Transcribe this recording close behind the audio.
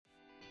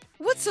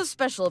What's so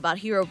special about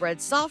Hero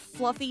Bread's soft,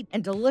 fluffy,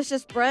 and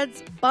delicious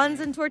breads, buns,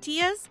 and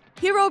tortillas?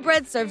 Hero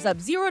Bread serves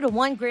up 0 to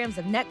 1 grams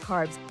of net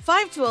carbs,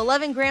 5 to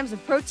 11 grams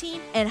of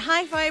protein, and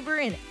high fiber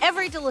in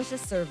every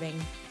delicious serving.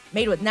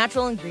 Made with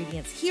natural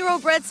ingredients, Hero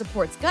Bread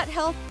supports gut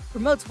health,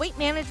 promotes weight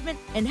management,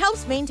 and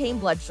helps maintain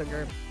blood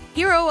sugar.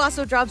 Hero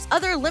also drops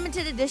other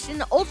limited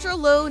edition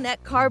ultra-low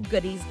net carb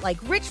goodies like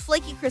rich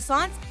flaky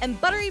croissants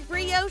and buttery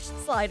brioche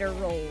slider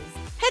rolls.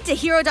 Head to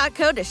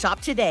hero.co to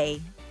shop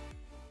today.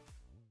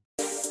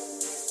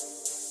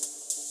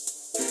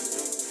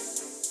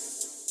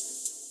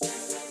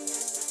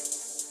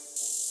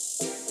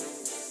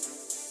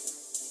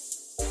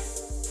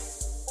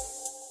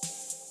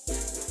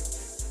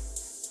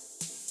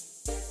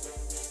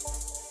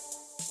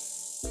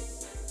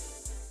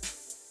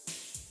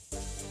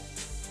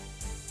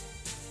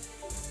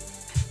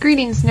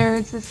 Greetings,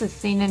 nerds. This is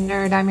Scene and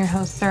Nerd. I'm your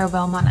host, Sarah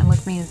Belmont, and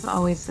with me, as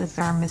always, is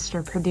our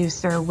Mr.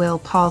 Producer, Will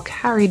Polk.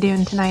 How are you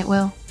doing tonight,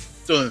 Will?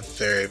 Doing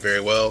very,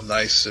 very well.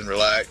 Nice and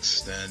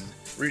relaxed and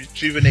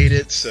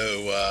rejuvenated. So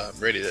I'm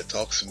ready to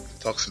talk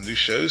some new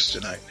shows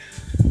tonight.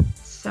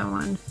 So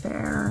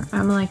unfair.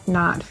 I'm like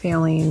not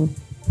feeling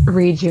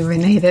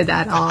rejuvenated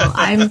at all.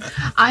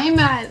 I'm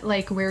at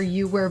like where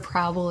you were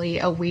probably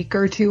a week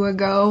or two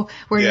ago,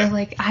 where you're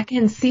like, I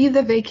can see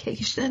the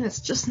vacation,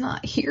 it's just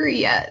not here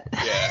yet.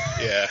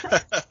 Yeah.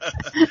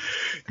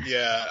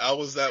 Yeah, I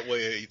was that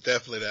way,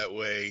 definitely that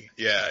way.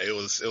 Yeah, it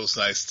was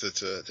nice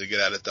to get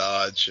out of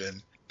Dodge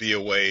and be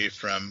away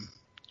from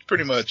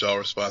pretty much all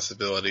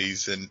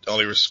responsibilities, and the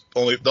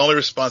only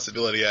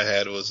responsibility I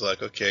had was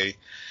like, okay,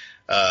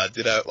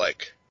 did I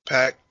like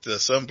pack the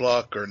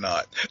sunblock or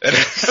not? And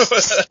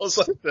that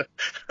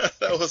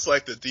was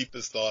like the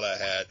deepest thought I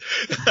had.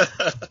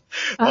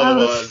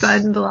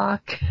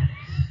 Sunblock.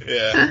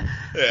 Yeah.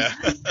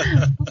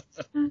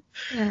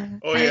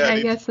 Oh, yeah.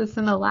 I guess it's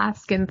an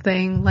Alaskan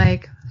thing.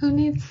 Like, who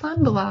needs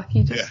sunblock?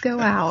 You just go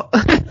out.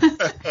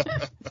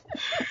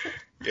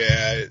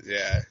 Yeah.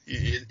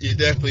 You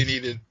definitely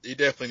need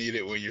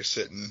it when you're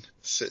sitting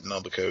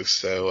on the coast.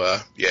 So,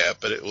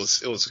 but it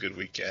was a good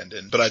weekend.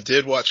 But I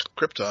did watch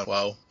Krypton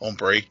while on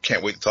break.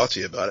 Can't wait to talk to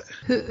you about it.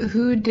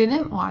 Who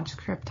didn't watch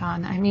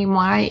Krypton? I mean,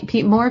 why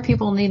more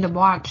people need to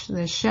watch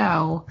this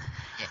show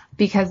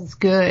because it's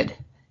good.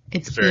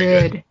 It's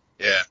very good.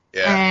 Yeah.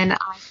 And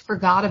I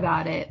forgot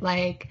about it.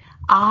 Like,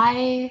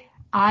 I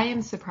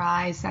am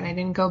surprised that I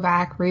didn't go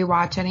back,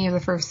 rewatch any of the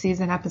first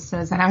season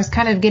episodes, and I was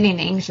kind of getting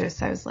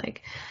anxious. I was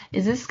like,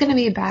 is this going to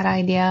be a bad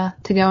idea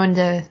to go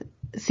into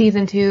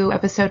season 2,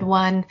 episode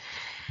 1?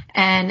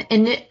 And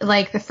in it,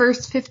 like the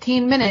first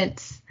 15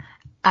 minutes,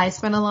 I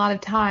spent a lot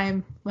of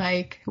time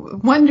like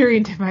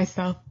wondering to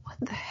myself, what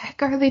the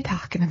heck are they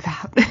talking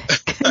about?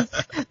 'Cause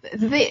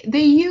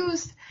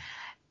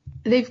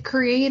they've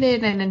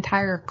created an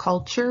entire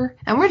culture,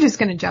 and we're just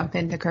going to jump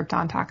into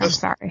Krypton talk. I'm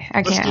sorry.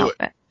 I can't help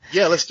it.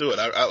 Yeah, let's do it.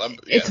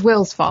 It's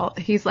Will's fault.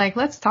 He's like,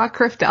 let's talk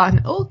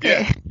Krypton.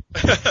 Okay.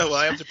 Yeah. Well,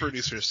 I am the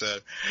producer, so.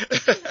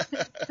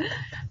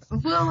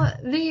 Well,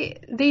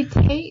 they've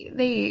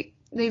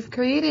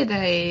created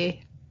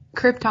a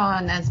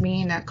Krypton as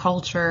being a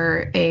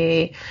culture,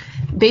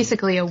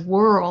 basically a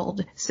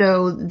world.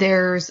 So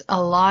there's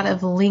a lot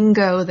of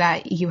lingo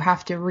that you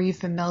have to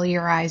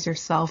refamiliarize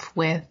yourself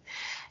with.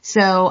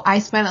 So I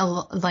spent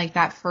like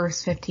that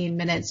first 15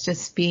 minutes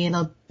just being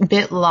a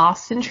bit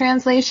lost in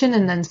translation,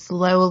 and then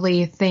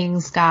slowly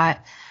things got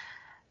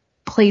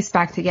placed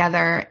back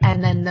together.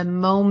 And then the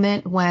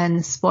moment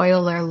when,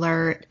 spoiler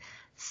alert,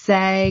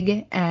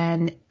 Seg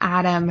and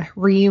Adam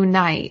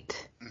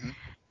reunite,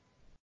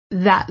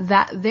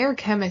 that their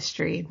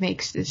chemistry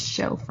makes this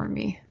show for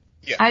me.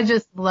 Yeah. I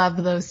just love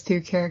those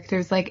two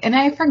characters. Like, and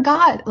I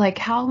forgot like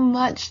how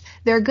much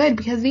they're good,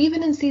 because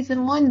even in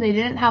season 1, they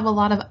didn't have a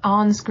lot of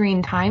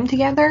on-screen time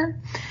together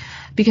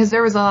because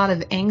there was a lot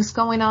of angst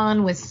going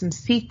on with some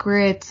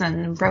secrets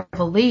and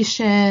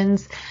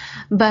revelations.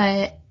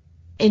 But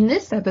in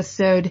this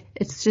episode,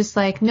 it's just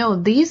like, no,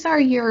 this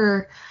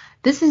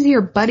is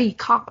your buddy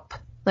cop.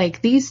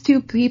 Like, these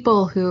two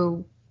people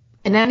who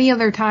in any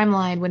other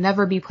timeline would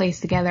never be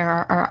placed together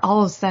are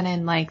all of a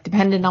sudden like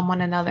dependent on one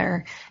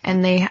another,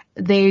 and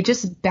they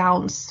just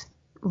bounce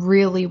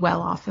really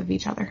well off of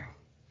each other.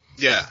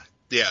 Yeah.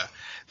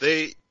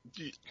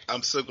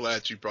 I'm so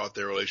glad you brought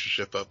their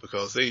relationship up,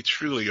 because they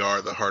truly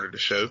are the heart of the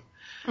show.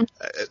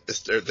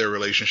 It's their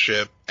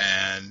relationship,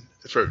 and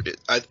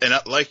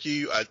like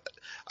you,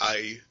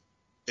 I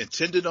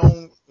intended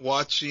on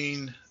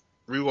rewatching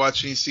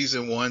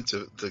season 1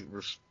 to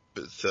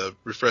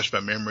refresh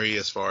my memory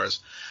as far as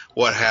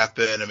what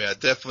happened. I mean,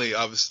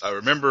 I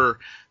remember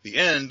the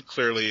end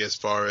clearly as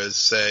far as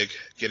Seg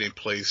getting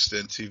placed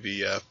into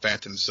the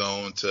Phantom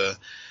Zone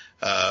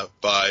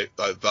by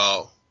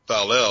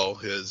Val-El,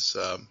 his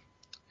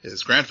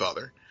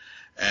grandfather,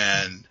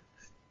 and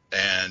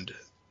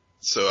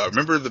so I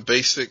remember the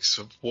basics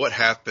of what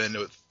happened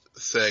with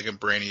Seg and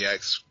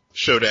Brainiac's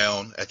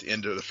showdown at the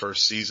end of the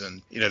first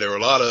season. You know, there were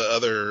a lot of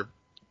other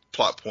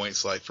plot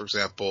points, like, for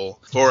example,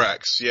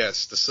 Thorax,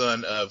 yes, the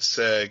son of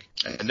Seg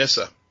and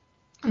Nyssa.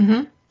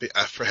 Mm-hmm.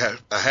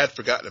 I had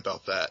forgotten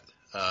about that.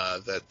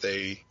 That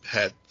they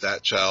had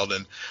that child,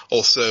 and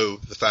also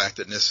the fact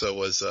that Nyssa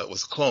was a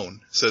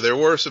clone. So there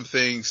were some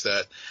things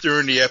that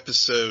during the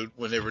episode,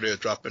 whenever they were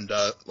dropping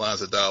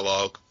lines of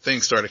dialogue,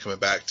 things started coming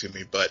back to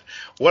me. But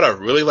what I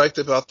really liked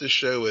about this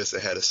show is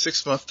it had a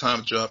 6-month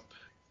time jump.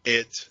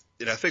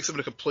 And I think some of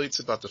the complaints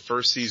about the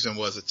first season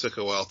was it took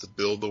a while to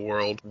build the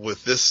world.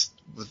 With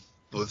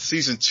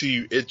season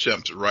 2, it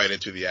jumped right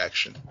into the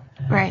action.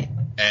 Right.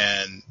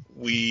 And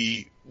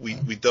we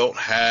don't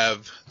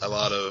have a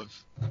lot of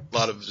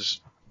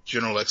just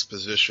general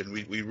exposition.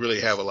 We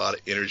really have a lot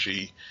of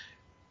energy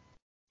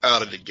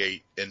out of the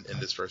gate in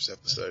this first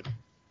episode.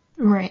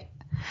 Right.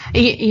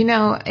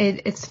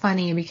 It's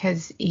funny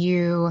because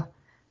it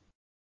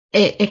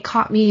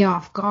caught me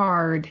off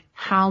guard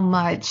how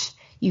much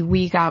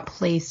we got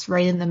placed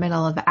right in the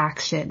middle of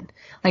action.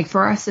 Like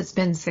for us, it's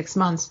been 6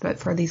 months, but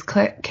for these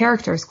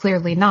characters,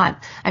 clearly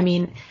not. I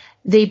mean,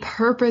 they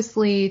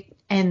purposely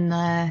in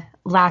the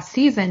last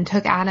season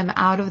took Adam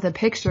out of the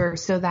picture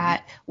so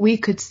that we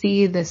could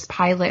see this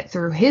pilot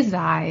through his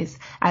eyes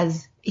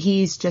as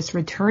he's just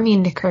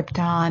returning to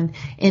Krypton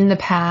in the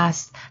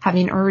past,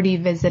 having already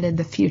visited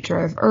the future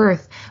of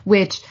Earth,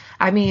 which,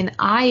 I mean,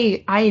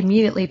 I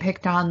immediately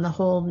picked on the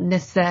whole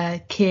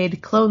Nyssa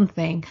kid clone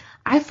thing.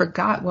 I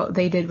forgot what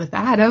they did with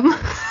Adam.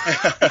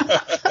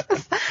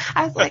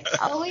 I was like,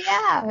 oh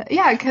yeah.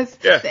 Yeah,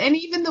 and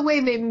even the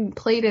way they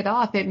played it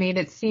off, it made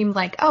it seem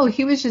like, oh,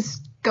 he was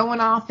just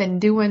going off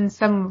and doing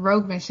some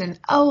rogue mission.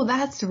 Oh,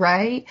 that's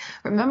right.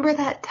 Remember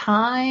that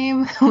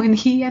time when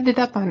he ended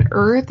up on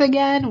Earth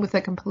again with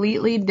a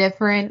completely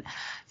different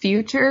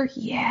future?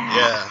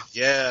 Yeah.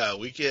 Yeah.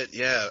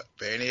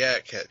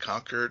 Brainiac had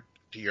conquered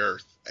the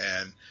Earth,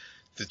 and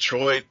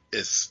Detroit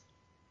is,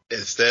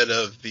 instead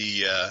of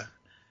we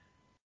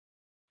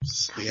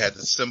had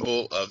the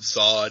symbol of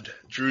Zod,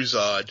 Drew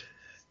Zod,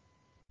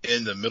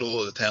 in the middle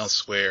of the town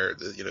square,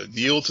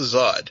 kneel to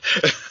Zod.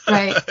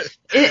 Right.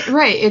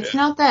 It's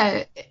not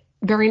that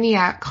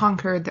Brainiac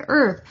conquered the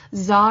Earth.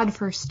 Zod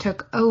first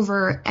took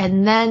over,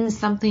 and then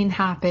something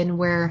happened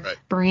where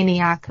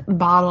Brainiac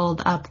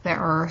bottled up the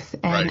Earth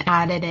and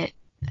added it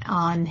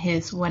on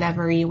his,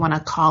 whatever you want to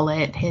call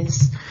it,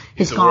 his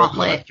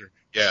gauntlet.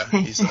 Yeah,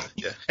 he's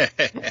yeah.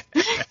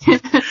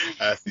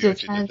 I see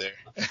what you did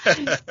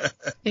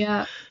there.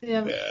 Yeah.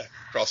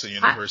 Crossing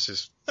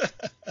universes.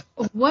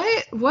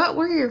 What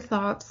were your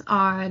thoughts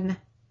on,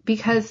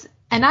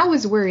 and I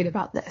was worried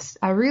about this.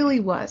 I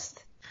really was.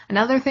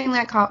 Another thing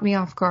that caught me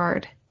off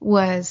guard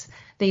was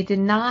they did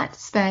not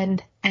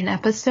spend an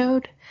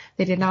episode,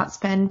 they did not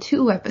spend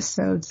 2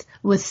 episodes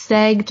with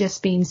Seg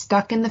just being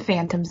stuck in the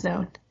Phantom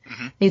Zone.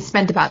 Mm-hmm. They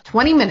spent about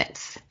 20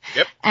 minutes.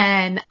 Yep.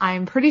 And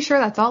I'm pretty sure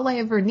that's all I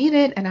ever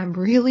needed, and I'm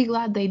really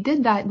glad they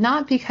did that,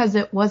 not because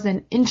it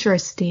wasn't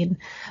interesting,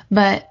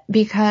 but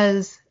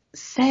because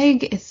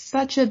Seg is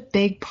such a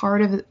big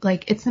part of it.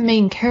 Like, it's the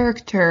main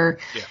character.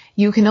 Yeah.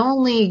 You can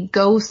only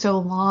go so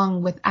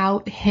long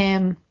without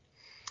him.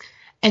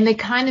 And they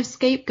kind of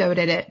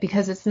scapegoated it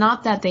because it's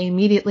not that they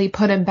immediately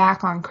put him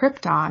back on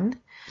Krypton.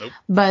 Nope.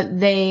 But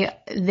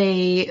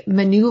they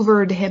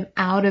maneuvered him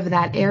out of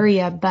that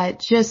area. But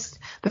just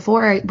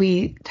before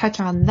we touch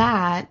on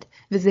that,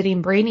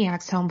 visiting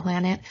Brainiac's home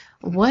planet,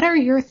 what are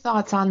your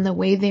thoughts on the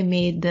way they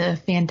made the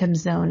Phantom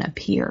Zone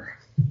appear?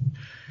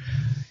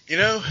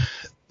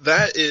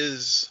 That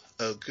is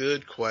a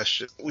good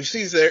question. We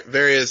see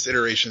various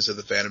iterations of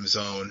the Phantom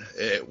Zone.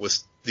 It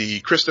was the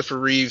Christopher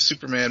Reeve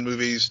Superman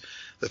movies.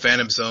 The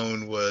Phantom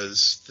Zone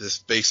was this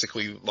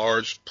basically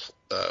large,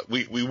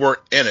 we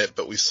weren't in it,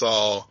 but we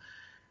saw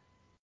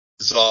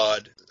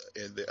Zod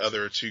and the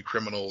other 2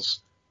 criminals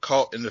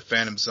caught in the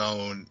Phantom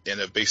Zone in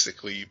a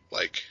basically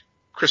like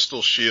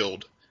crystal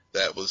shield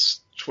that was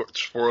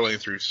twirling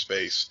through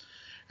space.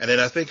 And then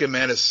I think in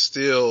Man of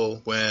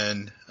Steel,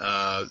 when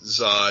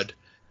Zod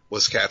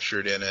was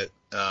captured in it,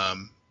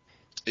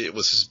 it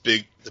was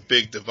the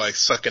big device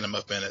sucking him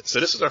up in it.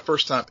 So this is our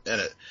first time in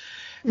it.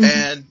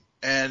 Mm-hmm.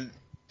 And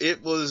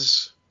it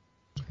was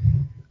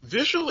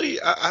visually,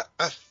 I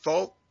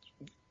thought,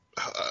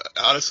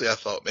 honestly, I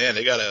thought, man,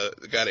 they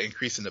gotta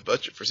increase in the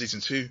budget for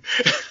season 2.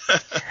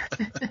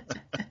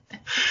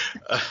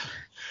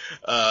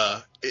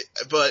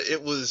 But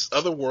it was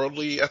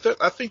otherworldly.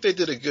 I think they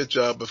did a good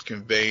job of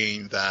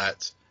conveying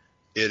that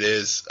it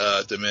is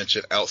a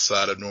dimension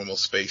outside of normal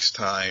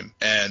space-time.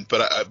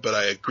 But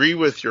I agree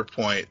with your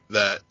point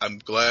that I'm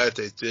glad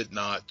they did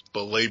not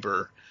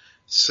belabor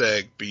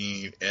Seg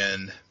being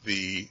in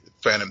the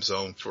Phantom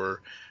Zone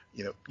for,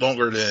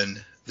 longer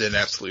than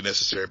absolutely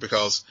necessary,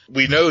 because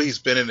we know he's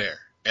been in there,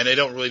 and they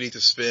don't really need to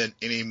spend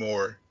any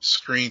more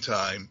screen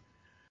time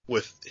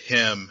with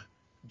him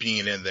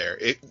being in there.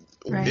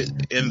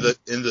 In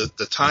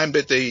the time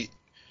that they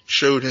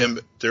showed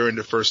him during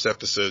the first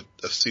episode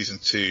of season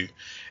 2,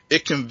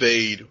 it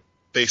conveyed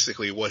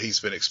basically what he's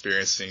been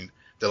experiencing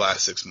the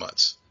last 6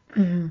 months.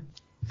 Mm-hmm.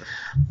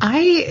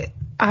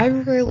 I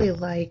really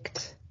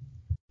liked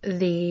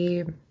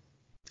the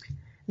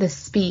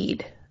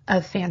speed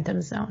of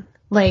Phantom Zone.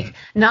 Like,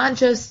 not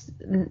just,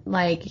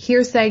 like,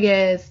 here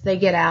Seg is, they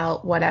get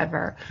out,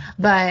 whatever.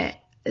 But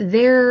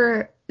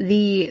they're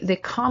the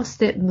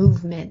constant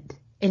movement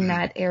in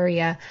that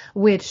area,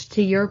 which,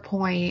 to your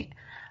point,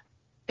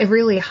 it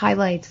really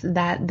highlights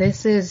that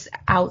this is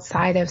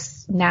outside of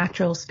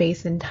natural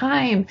space and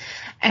time.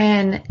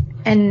 And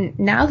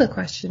now the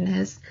question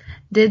is,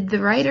 did the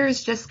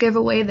writers just give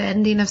away the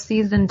ending of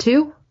season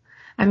 2?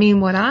 I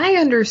mean, what I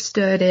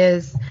understood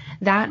is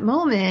that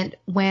moment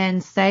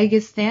when Seg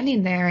is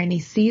standing there and he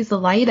sees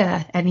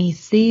Elida and he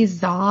sees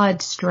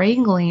Zod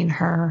strangling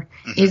her.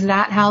 Is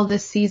that how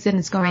this season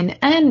is going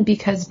to end?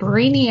 Because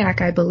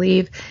Brainiac, I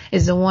believe,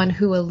 is the one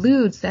who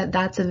alludes that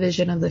that's a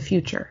vision of the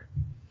future.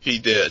 He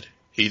did.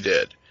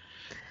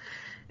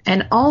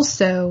 And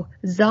also,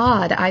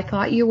 Zod, I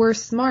thought you were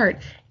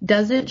smart.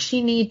 Doesn't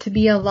she need to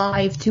be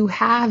alive to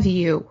have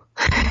you?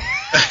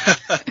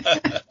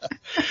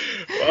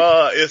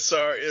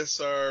 It's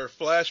our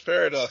Flash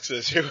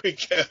paradoxes. Here we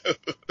go.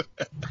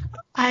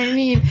 I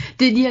mean,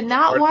 did you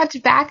not watch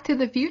Back to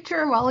the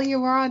Future while you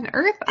were on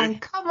Earth?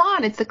 Come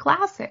on, it's a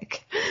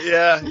classic.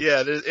 Yeah.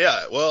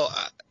 Well,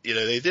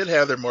 they did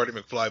have their Marty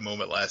McFly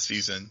moment last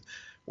season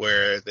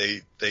where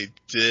they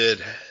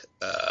did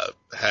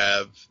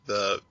have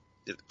the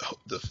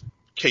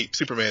cape,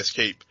 Superman's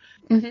cape,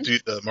 do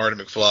the Marty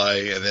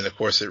McFly, and then of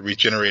course it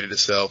regenerated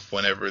itself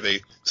whenever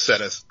they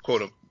set us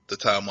the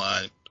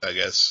timeline, I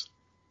guess.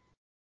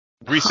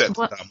 Reset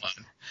the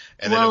timeline,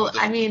 and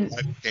then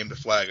it became the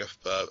flag of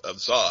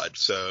Zod.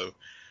 So,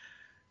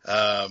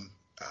 time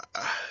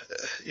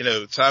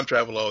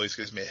travel always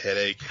gives me a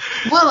headache.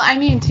 Well, I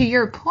mean, to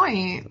your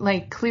point,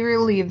 like,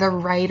 clearly the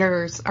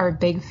writers are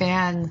big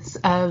fans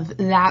of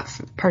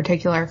that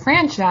particular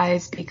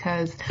franchise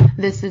because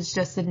this is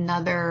just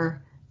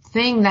another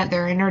thing that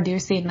they're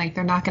introducing. Like,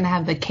 they're not going to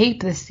have the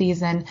cape this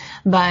season,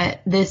 but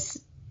this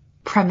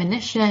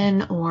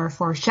premonition or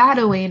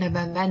foreshadowing of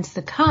events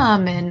to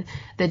come and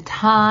the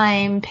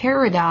time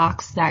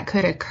paradox that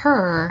could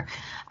occur.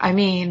 I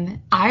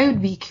mean, I would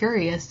be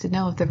curious to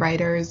know if the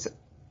writers,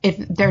 if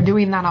they're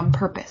doing that on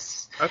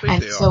purpose. I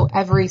think they are. So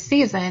every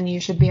season you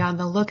should be on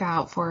the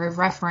lookout for a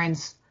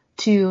reference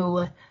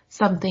to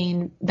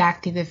something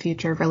Back to the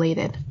Future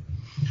related.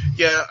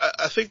 Yeah,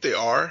 I think they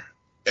are.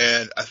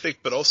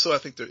 But also I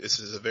think that this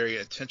is a very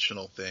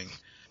intentional thing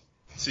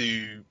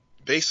to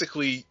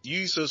basically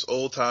use those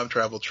old time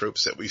travel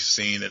tropes that we've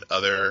seen in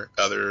other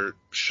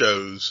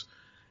shows,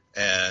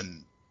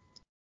 and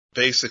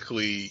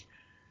basically,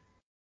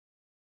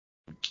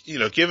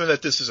 given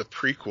that this is a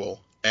prequel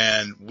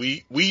and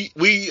we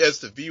as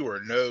the viewer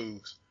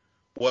knows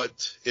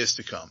what is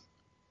to come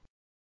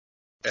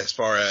as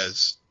far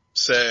as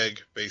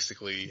Seg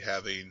basically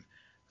having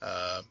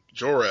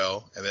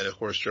Jor-El, and then of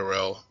course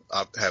Jor-El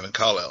having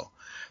Kal-El.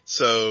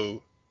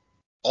 So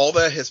all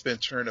that has been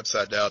turned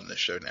upside down in this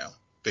show now.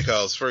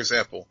 Because, for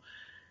example,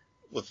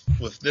 with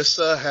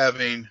Nyssa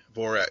having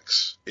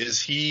Vorax,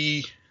 is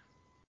he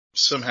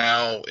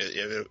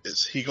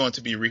going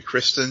to be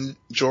rechristened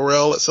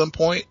Jor-El at some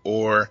point?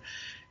 Or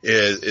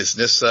is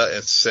Nyssa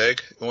and Seg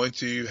going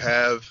to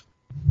have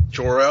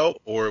Jor-El?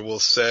 Or will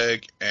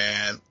Seg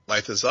and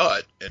Lytha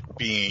Zod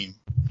being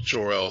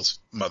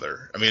Jor-El's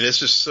mother? I mean, there's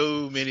just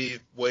so many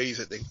ways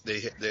that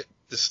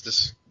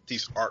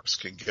these arcs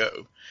can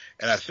go.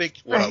 And I think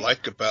what I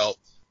like about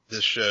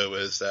this show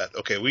is that,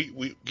 okay,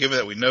 we given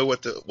that we know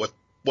what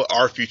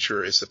our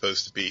future is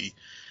supposed to be,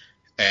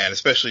 and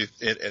especially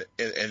in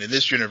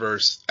this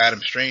universe,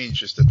 Adam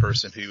Strange is the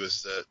person who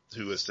was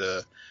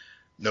the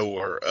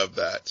knower of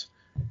that.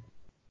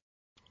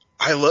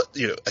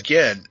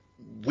 Again,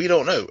 we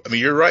don't know. I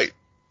mean, you're right.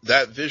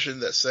 That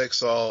vision that Seg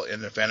saw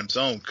in the Phantom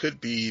Zone could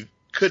be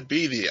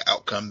the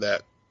outcome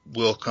that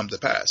will come to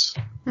pass,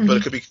 but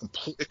it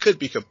could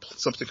be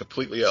something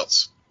completely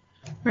else.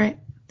 Right.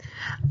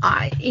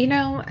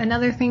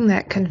 Another thing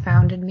that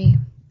confounded me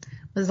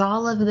was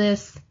all of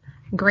this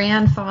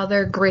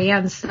grandfather,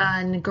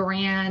 grandson,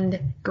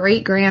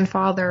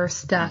 great-grandfather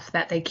stuff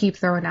that they keep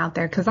throwing out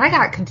there, because I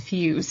got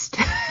confused.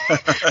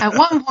 At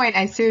one point,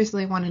 I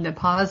seriously wanted to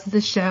pause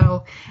the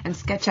show and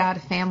sketch out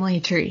a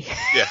family tree.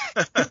 Yeah.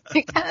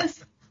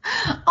 Because,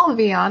 I'll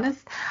be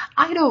honest,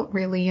 I don't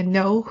really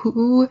know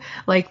who,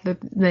 like,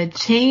 the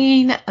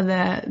chain,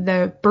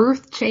 the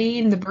birth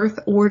chain, the birth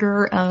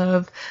order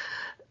of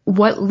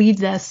what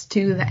leads us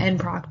to the end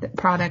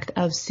product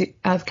of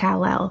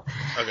Kal-El.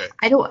 Okay.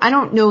 I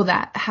don't know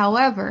that.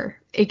 However,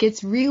 it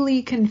gets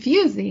really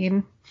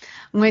confusing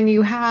when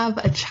you have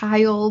a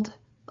child,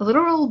 a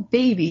literal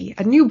baby,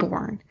 a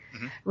newborn,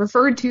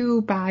 referred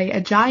to by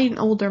a giant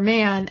older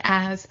man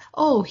as,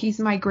 oh, he's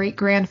my great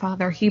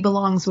grandfather, he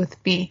belongs with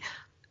me.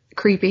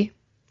 Creepy.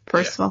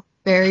 First of all,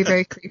 very,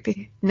 very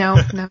creepy. No.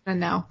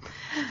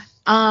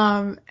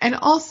 And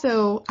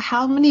also,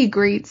 how many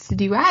greats did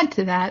you add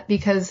to that?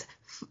 Because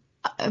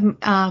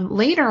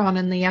later on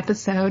in the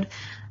episode,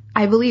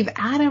 I believe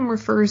Adam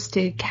refers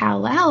to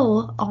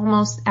Kal-El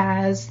almost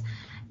as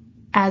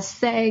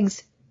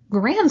Seg's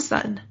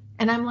grandson.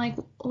 And I'm like,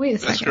 wait a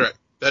second. That's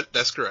correct.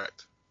 That's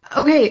correct.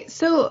 Okay,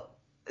 so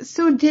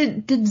So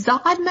did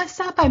Zod mess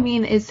up? I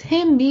mean, is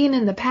him being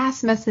in the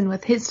past messing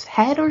with his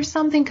head or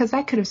something? Because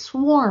I could have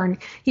sworn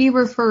he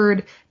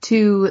referred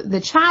to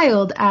the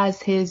child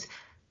as his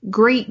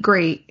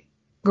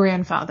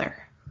great-great-grandfather.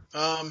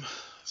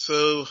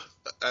 So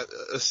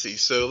let's see.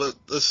 So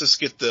let's just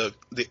get the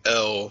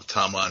L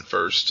timeline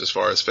first, as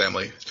far as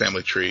family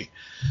tree.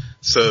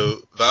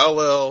 So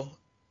Val-El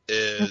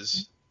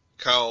is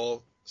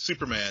Kal,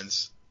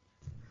 Superman's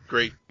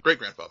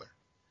great-grandfather.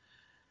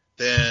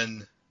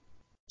 Then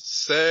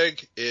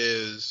Seg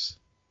is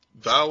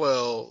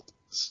Val-El's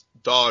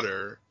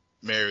daughter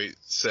married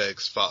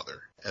Seg's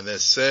father. And then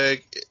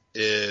Seg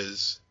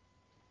is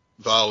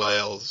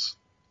Val-El's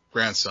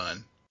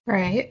grandson.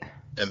 Right.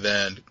 And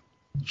then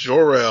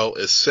Jor-El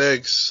is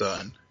Seg's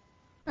son.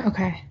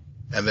 Okay.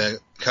 And then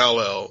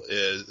Kal-El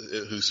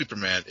who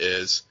Superman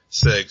is,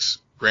 Seg's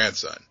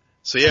grandson.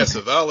 So yeah,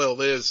 so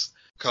Val-El is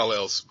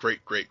Kal-El's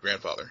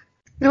great-great-grandfather.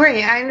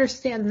 Right, I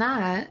understand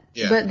that.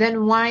 Yeah. But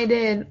then why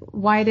did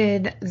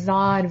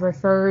Zod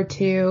refer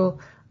to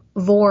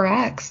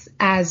Vorax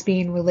as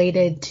being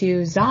related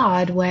to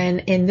Zod when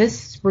in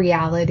this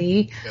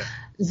reality,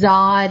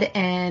 Zod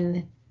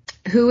and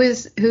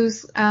who's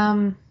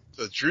So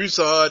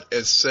Druzod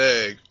and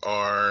Seg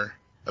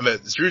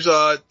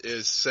Druzod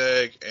is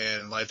Seg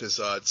and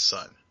Lythazod's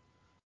son.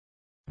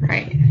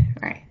 Right.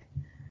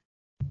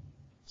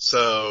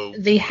 So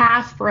the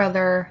half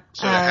brother.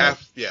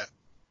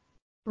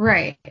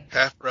 Right.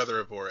 Half brother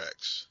of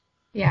Vorax.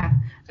 Yeah.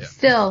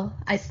 Still,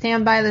 I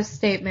stand by this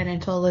statement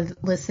until the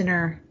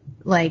listener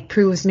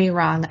proves me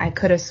wrong. I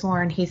could have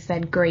sworn he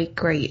said great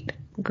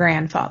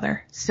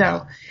grandfather.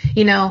 So,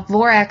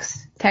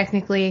 Vorax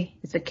technically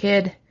is a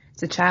kid.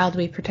 It's a child.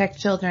 We protect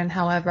children.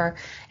 However,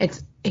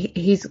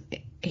 he's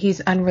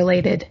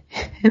unrelated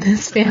in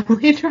this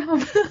family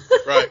drama.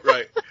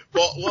 Right.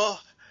 Well,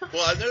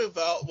 I know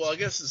I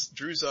guess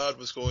Druzod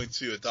was going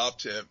to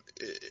adopt him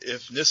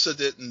if Nyssa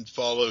didn't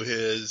follow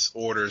his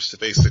orders to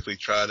basically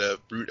try to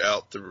root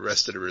out the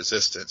rest of the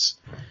resistance.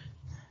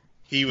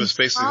 He was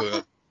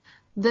basically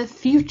the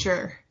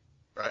future.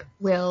 Right.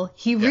 Will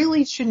he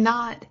really should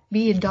not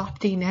be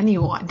adopting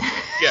anyone?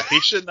 Yeah,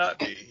 he should not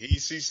be.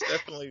 He's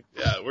definitely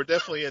we're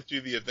definitely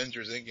into the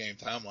Avengers Endgame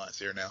timelines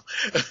here now.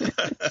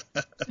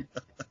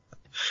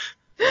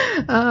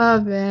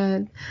 Oh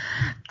man.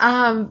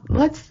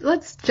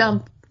 Let's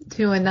jump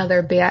to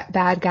another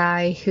bad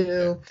guy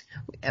who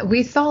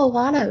we saw a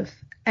lot of,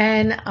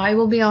 and I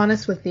will be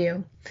honest with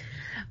you,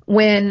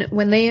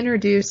 when they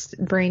introduced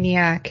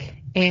Brainiac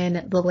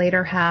in the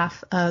later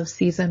half of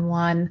season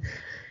 1,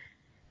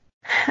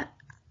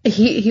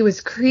 he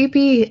was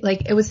creepy.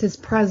 It was his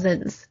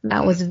presence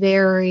that was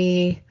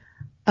very,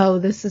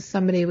 this is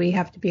somebody we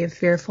have to be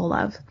fearful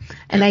of,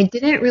 and I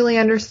didn't really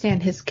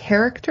understand his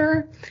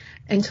character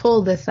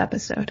until this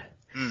episode.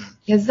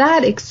 Because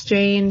that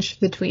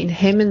exchange between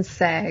him and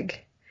Seg,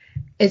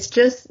 it's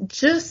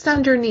just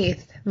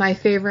underneath my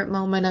favorite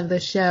moment of the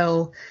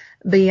show,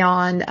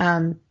 beyond,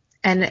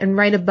 and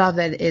right above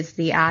it is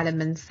the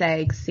Adam and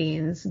Seg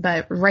scenes,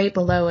 but right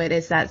below it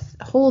is that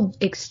whole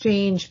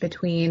exchange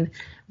between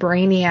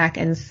Brainiac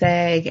and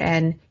Seg,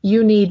 and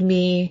you need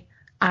me,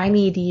 I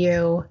need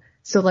you,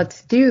 so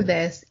let's do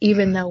this,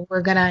 even though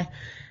we're gonna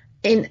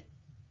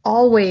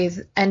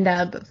always end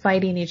up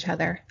fighting each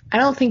other. I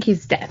don't think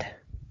he's dead.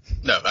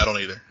 No, I don't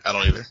either. I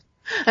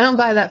don't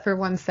buy that for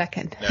 1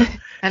 second. No.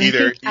 And I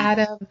think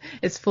Adam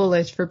is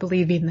foolish for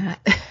believing that.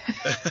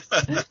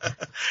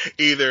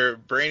 Either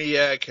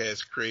Brainiac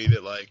has created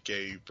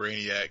a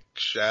Brainiac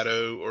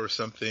shadow or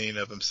something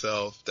of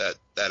himself that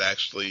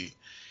actually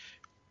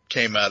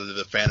came out of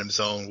the Phantom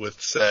Zone with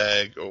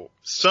Seg, or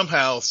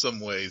somehow, some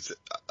ways,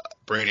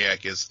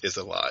 Brainiac is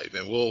alive,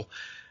 and we'll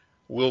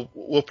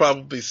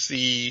probably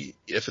see,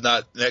 if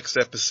not next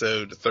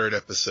episode, the third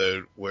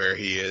episode, where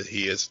he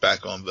is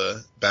back on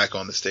the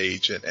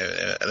stage and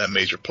a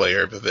major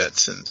player of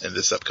events in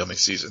this upcoming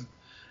season.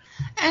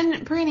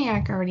 And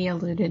Brainiac already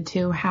alluded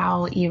to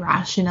how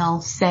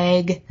irrational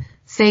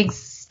Seg's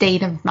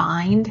state of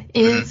mind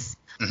is.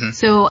 Mm-hmm.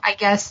 So I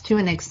guess to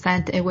an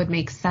extent it would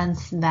make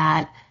sense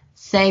that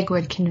Seg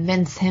would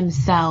convince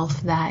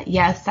himself that,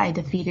 yes, I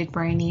defeated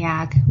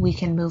Brainiac, we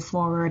can move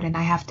forward, and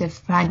I have to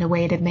find a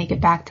way to make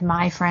it back to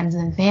my friends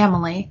and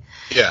family.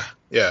 Yeah.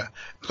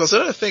 Because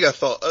another thing I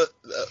thought,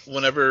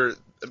 whenever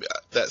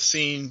that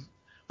scene,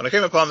 when I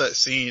came upon that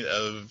scene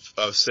of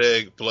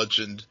Seg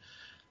bludgeoned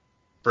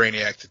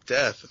Brainiac to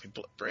death,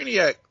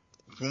 Brainiac,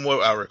 from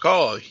what I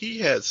recall,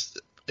 he's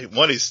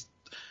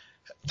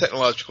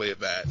technologically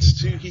advanced.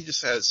 2, he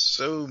just has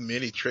so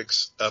many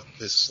tricks up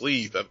his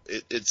sleeve.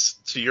 It's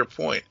to your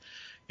point,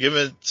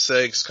 given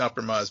Seg's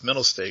compromised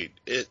mental state,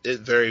 it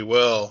very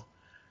well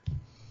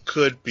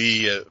could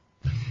be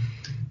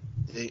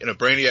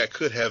Brainiac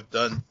could have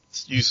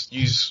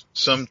used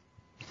some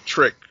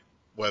trick,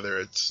 whether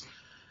it's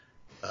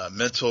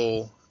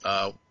mental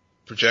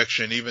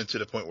projection, even to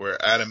the point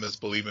where Adam is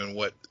believing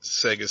what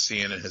Seg is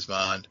seeing in his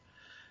mind.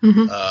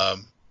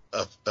 Mm-hmm.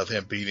 Of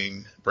him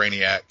beating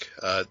Brainiac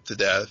to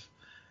death.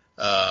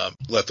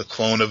 left a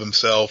clone of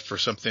himself or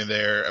something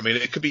there. I mean,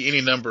 it could be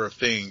any number of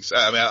things.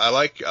 I mean, I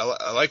like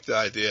the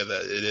idea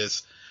that it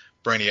is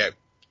Brainiac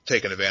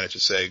taking advantage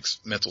of Seg's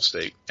mental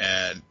state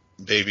and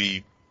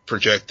maybe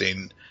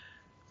projecting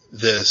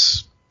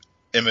this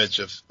image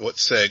of what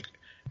Seg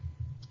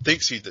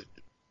thinks he did.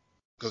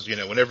 Because,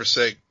 whenever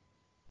Seg,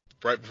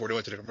 right before they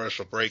went to the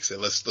commercial break, said,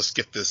 let's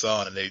get this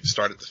on, and they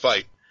started the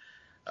fight.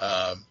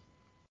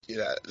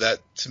 That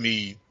to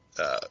me,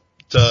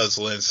 does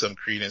lend some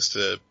credence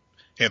to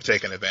him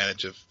taking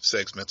advantage of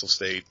Seg's mental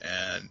state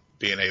and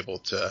being able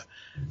to,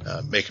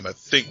 make him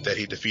think that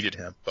he defeated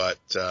him. But,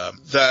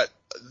 that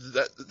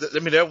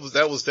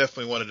was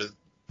definitely one of the,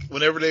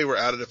 whenever they were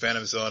out of the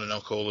Phantom Zone and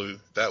Onkolu,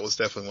 that was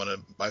definitely one of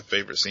my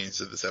favorite scenes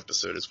of this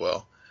episode as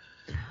well.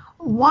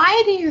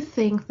 Why do you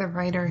think the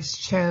writers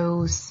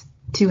chose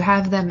to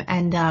have them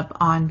end up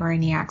on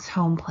Brainiac's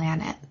home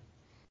planet?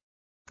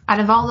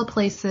 Out of all the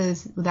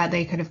places that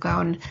they could have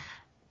gone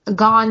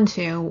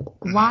to,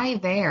 why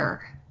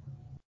there?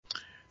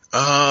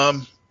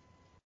 I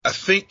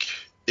think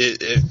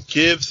it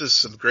gives us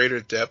some greater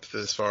depth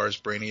as far as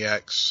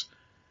Brainiac's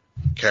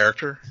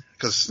character,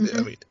 because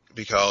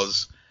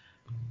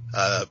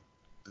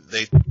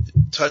they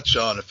touch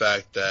on the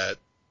fact that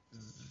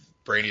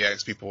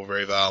Brainiac's people were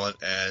very violent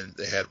and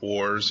they had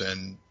wars,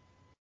 and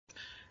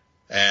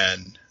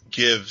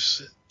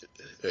gives,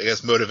 I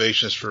guess,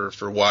 motivations for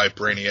why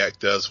Brainiac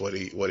does what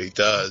he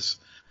does.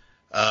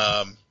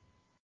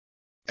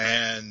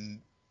 And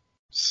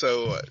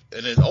so,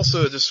 and then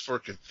also just for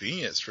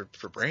convenience for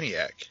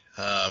Brainiac,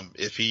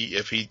 if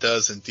he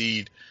does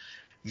indeed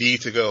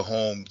need to go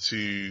home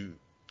to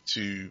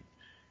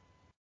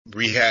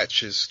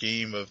rehatch his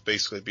scheme of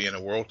basically being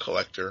a world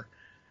collector,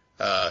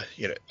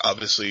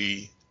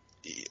 obviously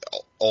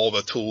all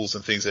the tools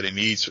and things that he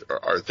needs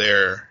are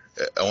there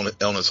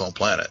on his own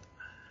planet.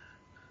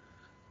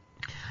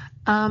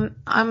 I'm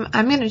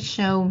going to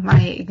show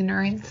my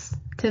ignorance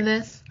to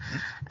this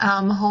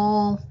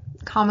whole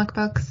comic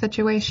book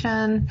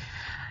situation.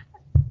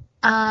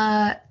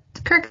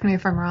 Correct me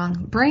if I'm wrong.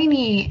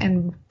 Brainy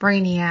and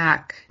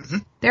Brainiac,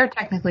 they're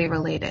technically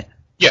related.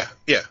 Yeah.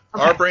 Okay.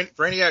 Our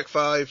Brainiac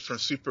 5 from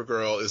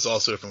Supergirl is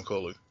also from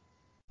Kolu.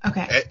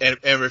 Okay. And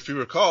if you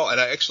recall,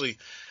 and I actually,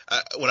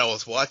 when I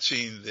was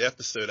watching the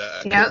episode,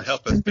 I couldn't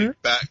help but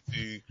think back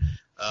to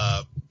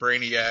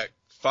Brainiac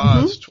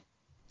 5's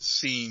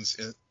scenes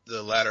in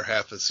the latter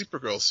half of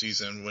Supergirl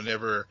season,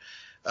 whenever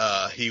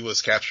he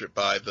was captured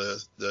by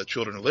the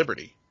Children of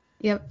Liberty.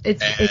 Yep,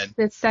 it's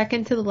the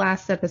second to the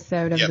last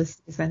episode of the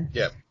season.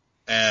 Yep,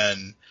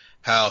 and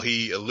how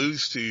he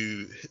alludes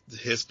to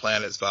his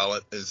planet's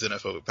violent and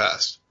xenophobic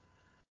past.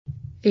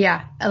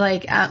 Yeah,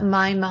 like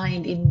my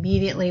mind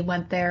immediately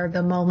went there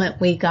the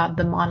moment we got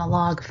the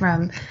monologue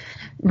from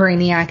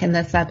Brainiac in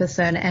this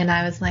episode, and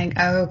I was like,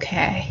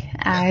 okay,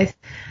 I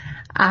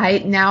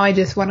now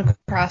just want to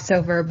cross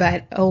over,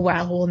 but oh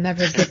wow, we'll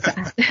never get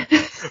that.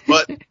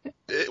 But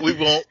we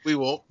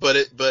won't.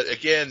 But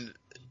again,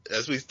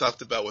 as we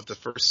talked about with the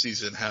first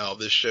season, how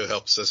this show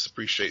helps us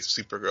appreciate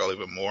Supergirl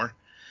even more.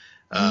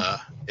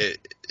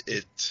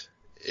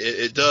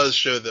 It does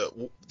show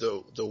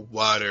the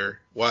wider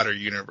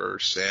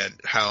universe, and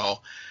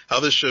how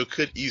this show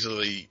could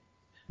easily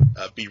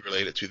be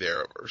related to the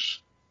Arrowverse.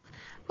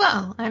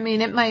 Well, I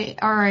mean, it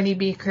might already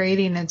be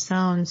creating its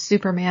own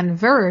Superman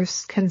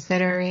verse,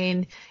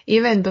 considering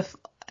even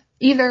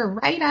either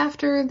right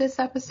after this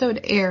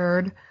episode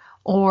aired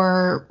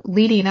or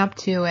leading up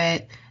to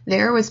it,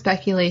 there was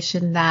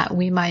speculation that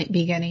we might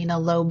be getting a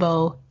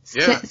Lobo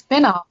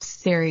spin-off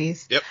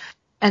series. Yep.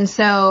 And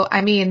so,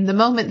 I mean, the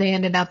moment they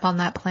ended up on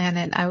that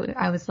planet,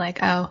 I was like,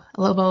 oh,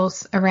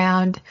 Lobo's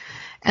around.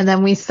 And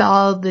then we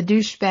saw the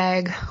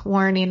douchebag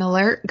warning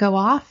alert go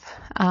off.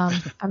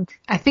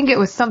 I think it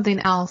was something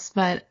else,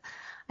 but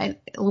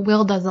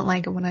Will doesn't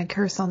like it when I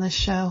curse on this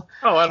show.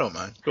 Oh, I don't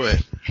mind. Go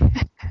ahead.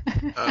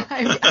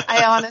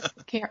 I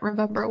honestly can't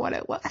remember what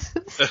it was.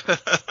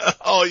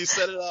 Oh, you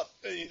set it up.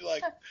 You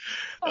like,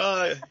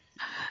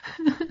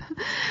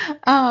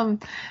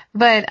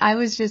 but I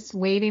was just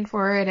waiting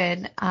for it,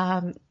 and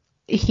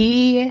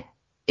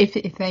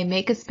if they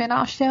make a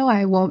spin-off show,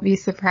 I won't be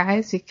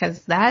surprised,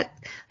 because that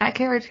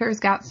character's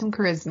got some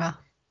charisma.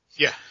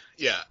 Yeah.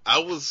 I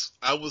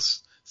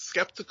was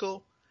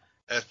skeptical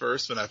at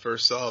first when I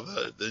first saw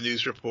the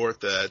news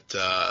report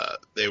that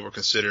they were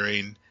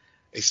considering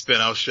a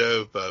spin-off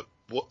show, but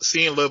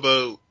seeing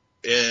Lobo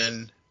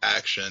in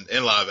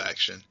live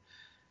action,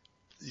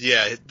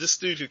 yeah, this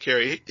dude could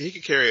carry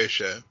a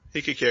show.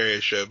 He could carry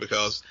a show,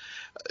 because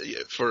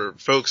for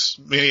folks,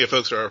 many of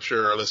folks are, I'm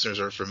sure our listeners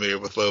are familiar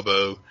with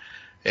Lobo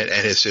and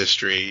his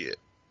history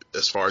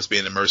as far as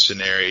being a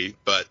mercenary,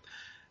 but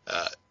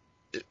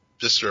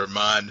just to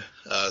remind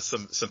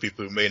some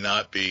people who may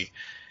not be.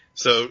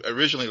 So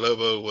originally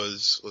Lobo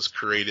was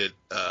created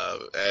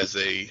as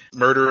a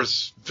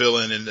murderous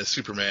villain in the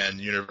Superman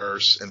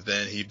universe, and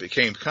then he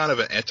became kind of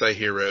an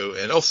anti-hero,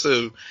 and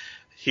also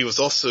he was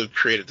also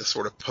created to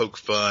sort of poke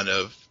fun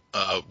of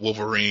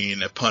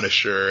Wolverine and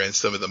Punisher and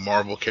some of the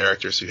Marvel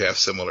characters who have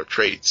similar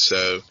traits.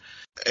 So,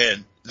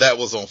 and that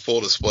was on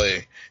full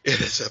display in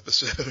this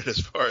episode, as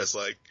far as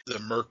like the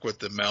merc with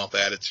the mouth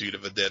attitude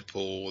of a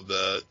Deadpool,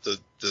 the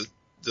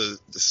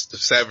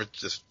savage,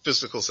 the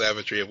physical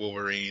savagery of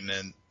Wolverine,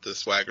 and the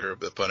swagger of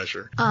the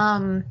Punisher.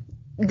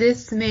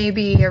 This may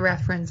be a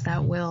reference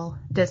that Will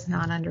does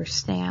not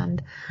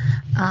understand,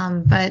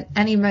 but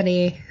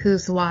anybody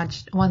who's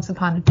watched Once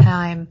Upon a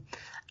Time,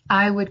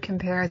 I would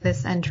compare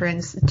this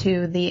entrance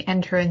to the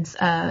entrance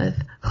of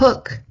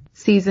Hook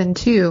season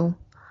 2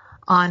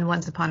 on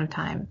Once Upon a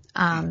Time,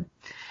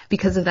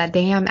 because of that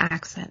damn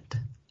accent.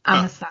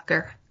 I'm a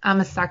sucker.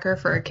 I'm a sucker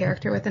for a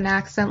character with an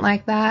accent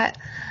like that.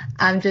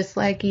 I'm just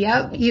like,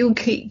 yep, you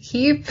keep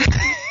keep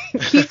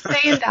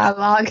saying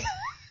dialogue.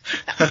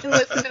 I've been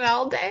listening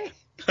all day.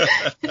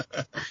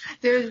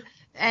 There's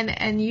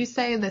and you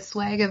say the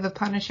swag of the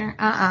Punisher.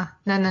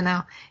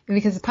 No.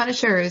 Because the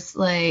Punisher is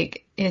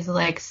like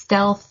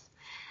stealth,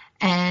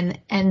 and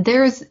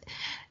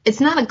it's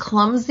not a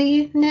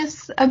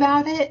clumsiness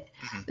about it.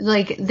 Mm-hmm.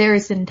 Like,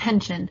 there's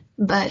intention,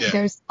 but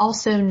there's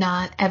also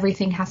not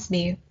everything has to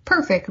be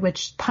perfect,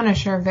 which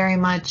Punisher very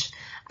much,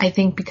 I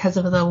think, because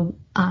of the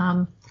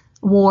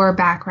war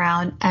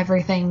background,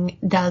 everything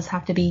does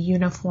have to be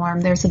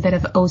uniform. There's a bit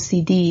of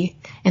OCD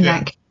in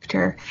that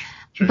character.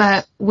 Sure.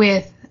 But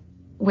with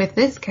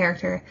this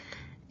character,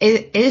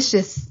 it's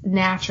just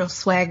natural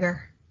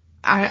swagger.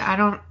 I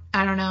don't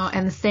know,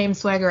 and the same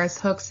swagger as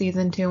Hook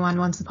season 2 on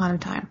Once Upon a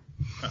Time.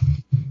 Huh.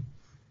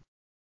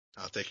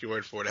 I'll take your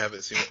word for it. I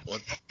haven't seen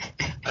one.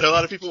 I know a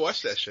lot of people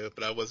watch that show,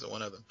 but I wasn't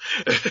one of them.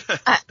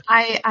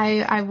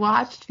 I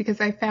watched because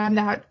I found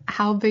out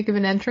how big of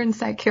an entrance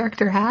that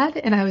character had,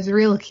 and I was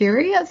real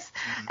curious.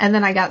 Mm-hmm. And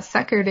then I got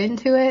suckered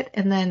into it,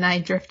 and then I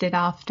drifted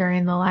off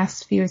during the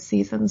last few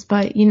seasons.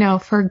 But,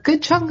 for a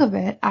good chunk of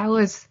it, I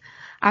was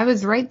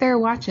right there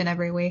watching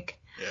every week.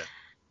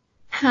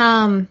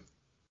 Yeah.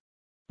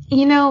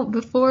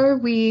 Before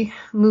we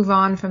move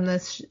on from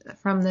this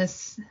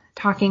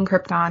talking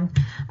Krypton,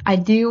 I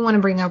do want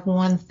to bring up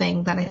one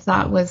thing that I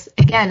thought was,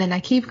 again, and I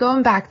keep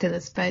going back to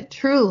this, but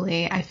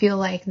truly, I feel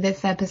like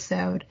this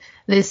episode,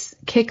 this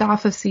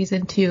kickoff of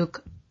season 2,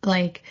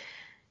 like,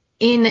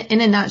 in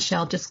a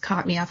nutshell, just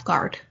caught me off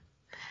guard.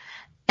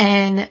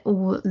 And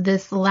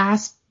this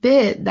last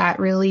bit that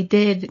really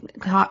did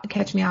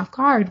catch me off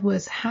guard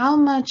was how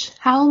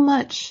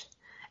much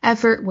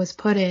effort was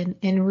put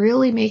in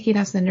really making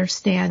us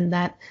understand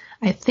that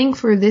I think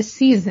for this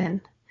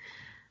season,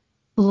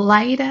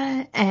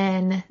 Lyta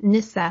and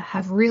Nyssa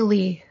have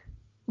really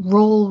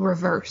role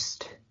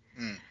reversed.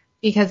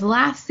 Because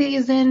last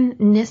season,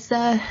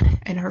 Nyssa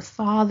and her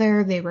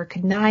father, they were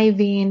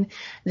conniving,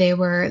 they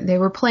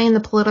were playing the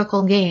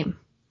political game.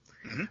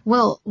 Mm-hmm.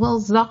 Well,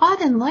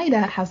 Zod and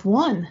Lyta have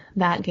won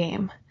that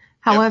game.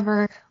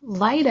 However,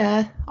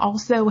 Lyta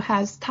also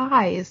has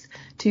ties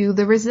to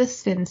the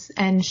Resistance,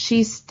 and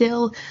she's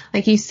still,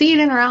 like, you see it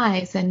in her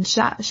eyes, and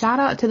shout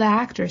out to the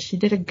actress. She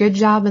did a good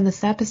job in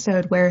this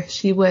episode where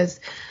she was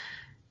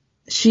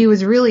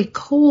really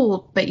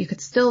cold, but you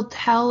could still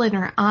tell in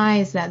her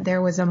eyes that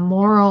there was a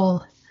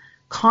moral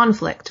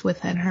conflict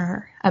within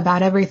her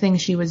about everything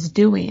she was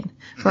doing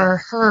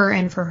for her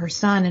and for her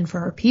son and for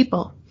her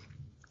people.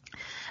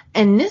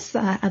 And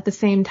Nyssa, at the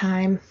same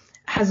time,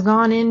 has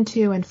gone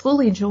into and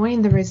fully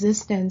joined the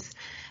Resistance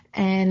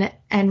and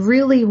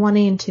really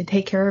wanting to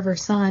take care of her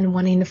son,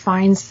 wanting to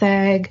find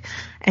Seg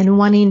and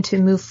wanting to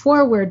move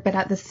forward. But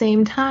at the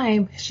same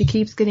time, she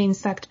keeps getting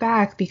sucked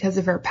back because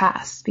of her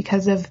past,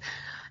 because of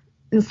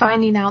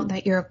finding out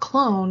that you're a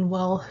clone.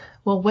 Well,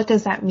 what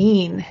does that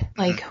mean?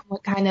 Like,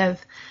 what kind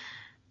of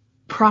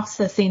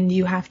processing do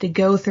you have to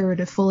go through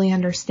to fully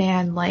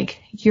understand,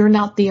 like, you're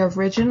not the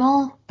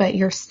original, but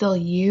you're still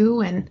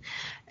you?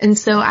 And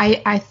so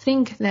I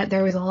think that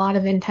there was a lot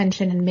of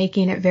intention in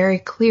making it very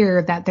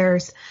clear that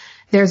there's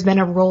been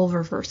a role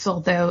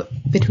reversal, though,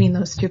 between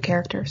those two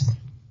characters.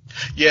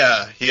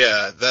 Yeah,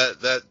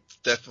 that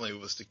definitely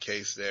was the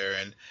case there.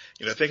 And,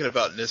 thinking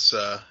about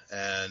Nyssa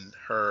and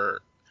her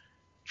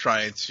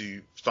trying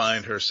to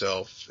find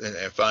herself and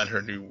find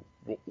her new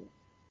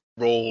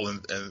role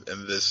in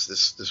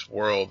this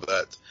world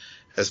that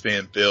has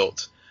been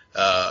built.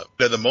 At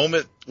the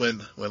moment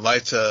when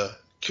Lyta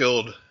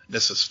killed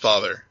Nyssa's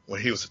father,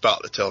 when he was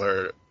about to tell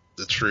her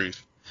the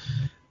truth,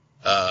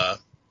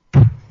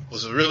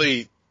 was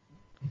a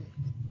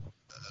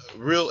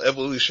real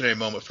evolutionary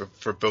moment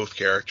for both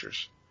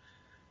characters.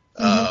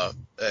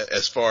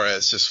 As far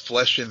as just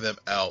fleshing them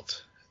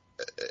out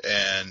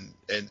and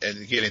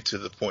getting to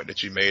the point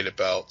that you made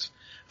about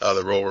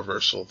the role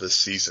reversal this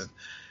season.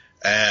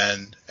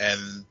 And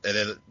then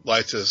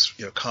Lyta's,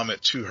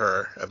 comment to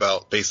her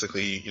about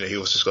basically, he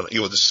will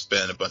just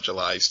spin a bunch of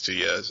lies to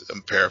you.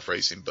 I'm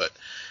paraphrasing, but,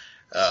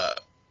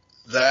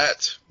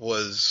 that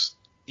was,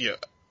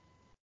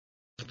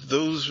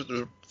 those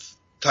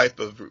type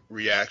of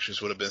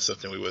reactions would have been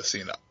something we would have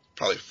seen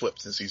probably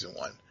flipped in season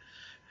 1.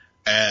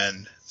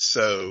 And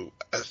so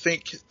I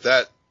think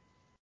that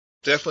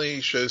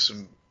definitely shows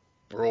some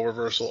role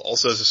reversal.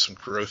 Also, there's some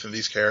growth in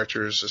these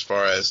characters as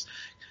far as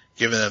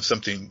giving them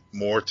something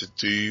more to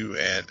do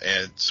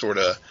and sort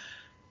of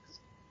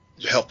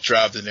helped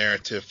drive the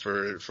narrative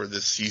for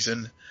this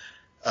season.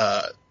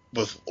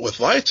 With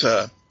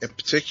Lyta in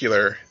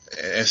particular,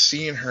 and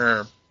seeing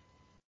her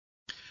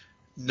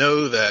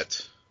know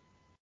that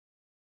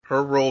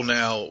her role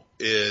now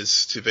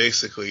is to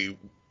basically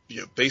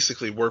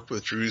work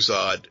with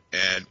Druzad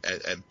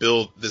and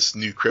build this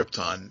new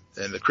Krypton,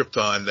 and the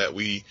Krypton that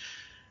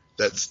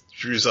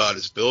Druzad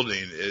is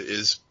building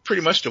is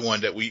pretty much the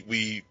one that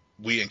we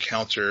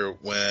encounter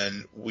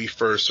when we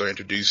first are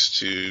introduced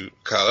to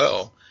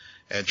Kal-El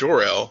and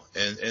Jor-El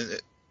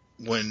and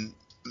when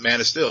Man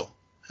of Steel.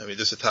 I mean,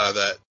 just to tie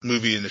that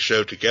movie and the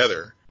show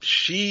together.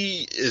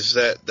 She is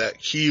that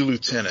key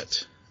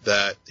lieutenant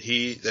that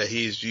he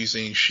is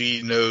using.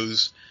 She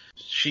knows,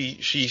 she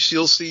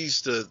still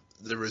sees the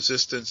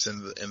resistance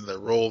and the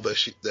role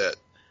that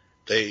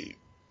they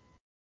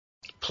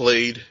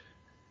played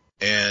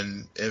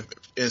in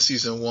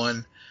season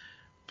 1.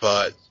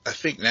 But I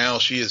think now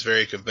she is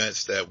very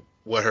convinced that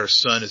what her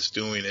son is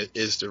doing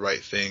is the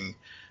right thing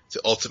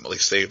to ultimately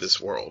save this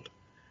world.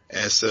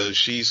 And so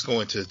she's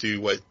going to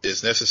do what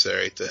is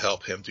necessary to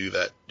help him do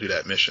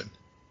that mission.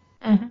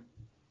 Mm-hmm.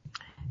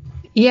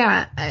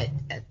 Yeah.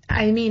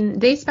 I mean,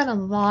 they spent a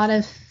lot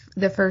of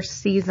the first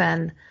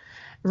season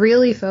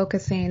really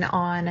focusing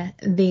on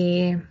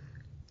the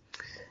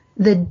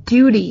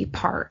duty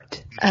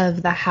part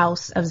of the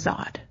House of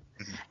Zod,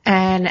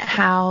 and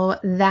how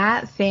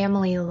that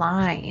family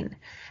line,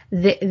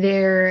 because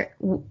they're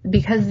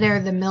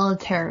the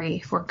military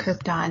for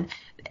Krypton,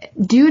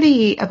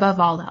 duty above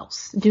all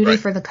else, duty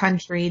for the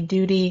country,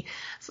 duty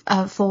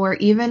for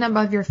even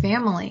above your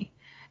family.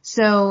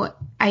 So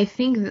I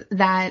think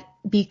that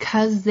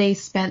because they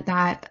spent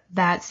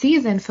that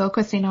season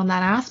focusing on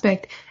that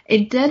aspect,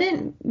 it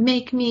didn't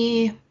make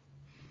me,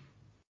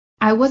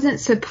 I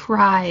wasn't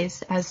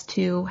surprised as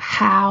to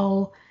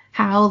how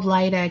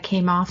Lyta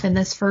came off in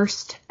this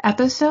first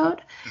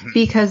episode,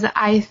 because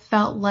I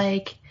felt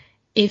like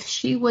if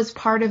she was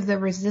part of the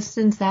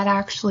resistance, that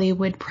actually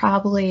would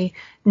probably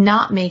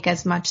not make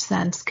as much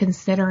sense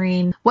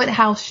considering what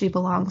house she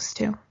belongs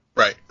to.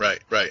 Right.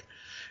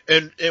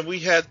 And we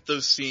had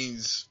those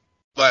scenes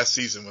last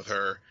season with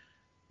her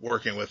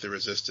working with the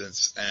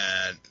resistance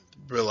and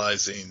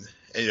realizing,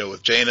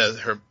 with Jaina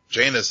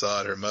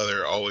Zod, her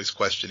mother, always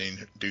questioning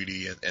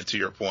duty, and to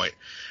your point,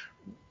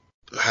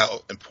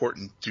 how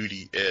important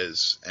duty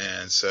is.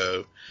 And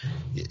so,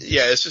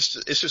 yeah, it's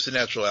just a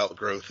natural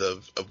outgrowth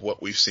of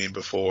what we've seen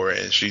before,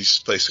 and she's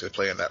basically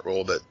playing that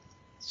role that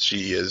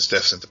she is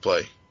destined to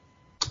play.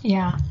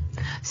 Yeah.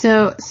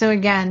 So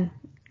again,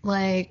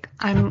 like,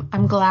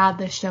 I'm glad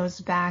this show's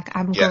back.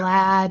 I'm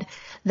glad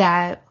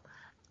that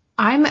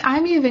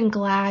I'm even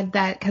glad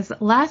that, cause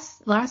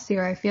last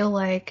year I feel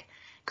like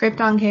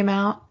Krypton came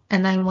out,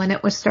 and then when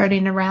it was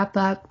starting to wrap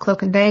up,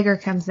 Cloak and Dagger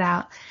comes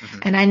out.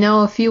 And I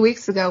know a few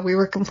weeks ago we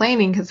were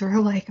complaining because we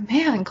were like,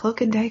 man, Cloak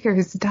and Dagger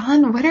is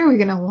done. What are we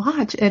going to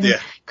watch? And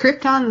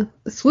Krypton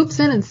swoops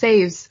in and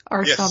saves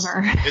our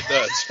summer. It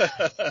does.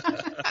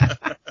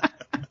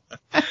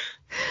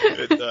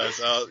 It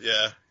does.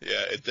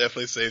 It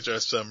definitely saves our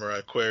summer.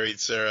 I queried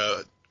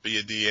Sarah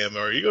via DM,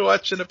 are you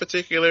watching a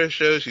particular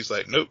show? She's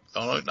like, nope,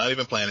 not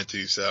even planning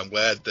to. So I'm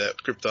glad that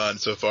Krypton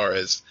so far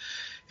is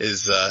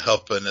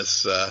helping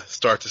us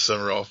start the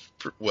summer off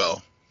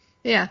well.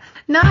 Yeah,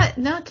 not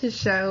to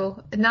say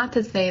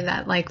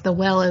that like the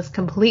well is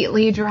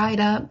completely dried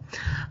up,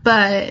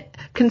 but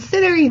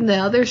considering the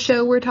other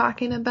show we're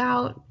talking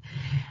about,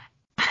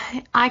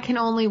 I can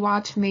only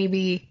watch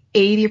maybe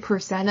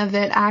 80% of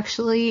it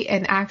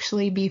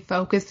actually be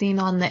focusing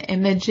on the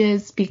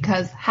images,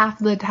 because half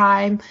the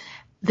time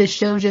the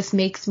show just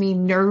makes me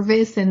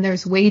nervous and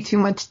there's way too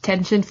much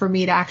tension for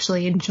me to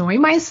actually enjoy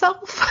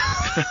myself.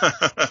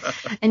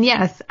 And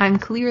yes, I'm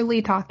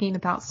clearly talking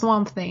about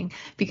Swamp Thing,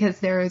 because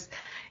there's,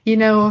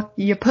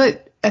 you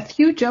put a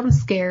few jump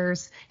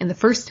scares in the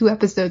first 2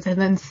 episodes, and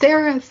then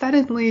Sarah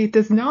suddenly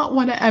does not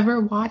want to ever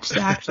watch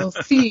the actual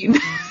scene.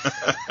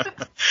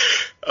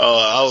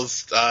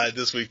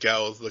 This week I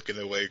was looking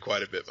away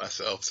quite a bit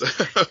myself. So.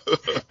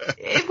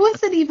 It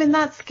wasn't even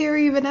that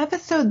scary of an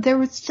episode. There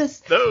was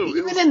just,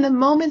 in the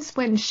moments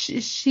when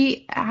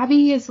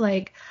Abby is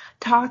like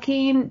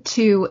talking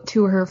to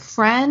her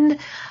friend,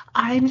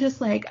 I'm just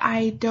like,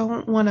 I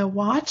don't want to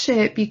watch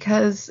it,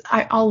 because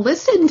I'll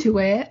listen to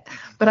it,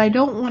 but I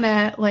don't want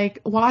to like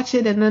watch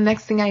it. And the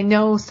next thing I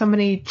know,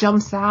 somebody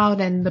jumps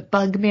out and the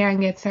bug man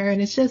gets her,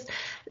 and it's just,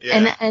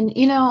 and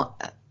a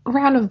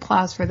round of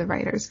applause for the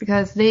writers,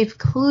 because they've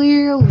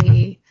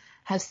clearly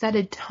have set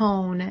a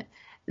tone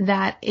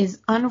that is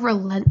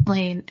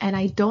unrelenting. And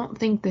I don't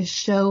think the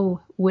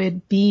show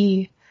would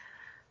be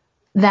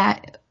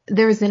that.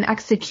 There's an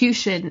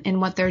execution in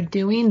what they're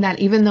doing that,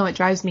 even though it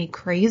drives me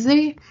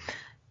crazy,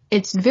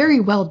 it's very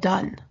well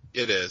done.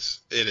 It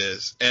is.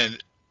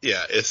 And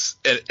it's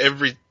at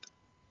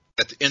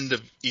the end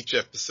of each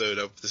episode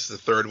this is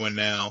the 3rd one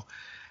now.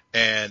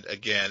 And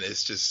again,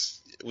 it's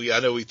just, I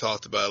know we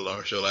talked about it on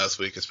our show last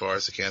week as far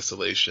as the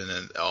cancellation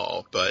and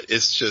all, but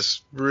it's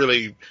just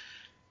really,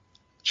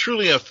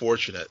 truly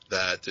unfortunate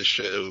that the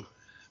show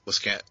was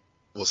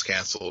was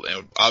canceled.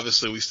 And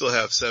obviously we still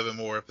have 7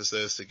 more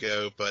episodes to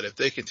go, but if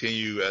they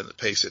continue at the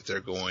pace that they're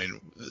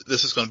going,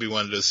 this is going to be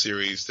one of those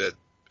series that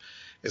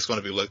is going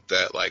to be looked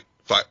at like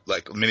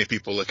many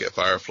people look at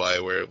Firefly,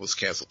 where it was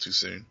canceled too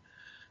soon.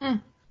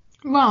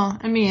 Well,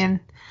 I mean,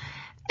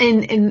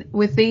 in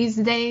these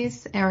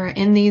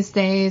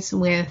days,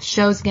 with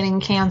shows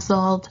getting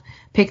canceled,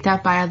 picked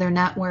up by other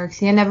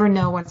networks, you never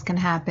know what's going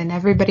to happen.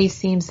 Everybody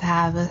seems to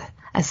have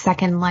a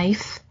second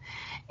life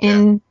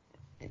in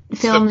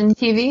film and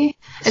TV,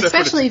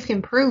 especially if you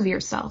can prove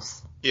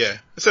yourselves. Yeah,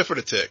 except for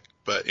The Tick,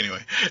 but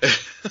anyway.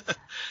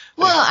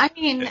 Well, I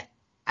mean,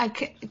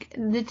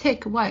 The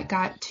Tick,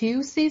 got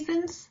 2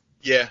 seasons?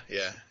 Yeah,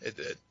 it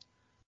did.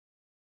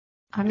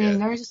 I mean,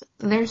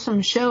 there's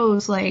some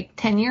shows like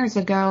 10 years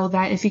ago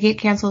that if you get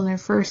canceled in their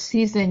first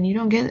season, you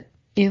don't get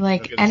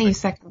any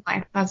second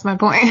life. That's my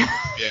point.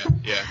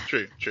 Yeah,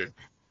 true.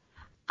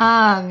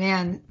 Oh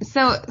man.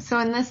 So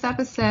in this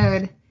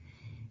episode,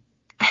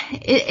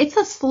 it's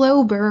a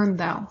slow burn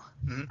though.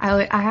 Mm-hmm.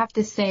 I have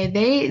to say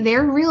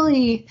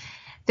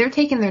they're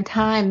taking their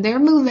time. They're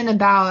moving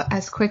about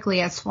as quickly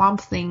as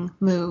Swamp Thing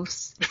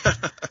moves.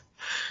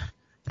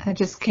 That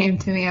just came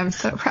to me. I'm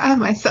so proud of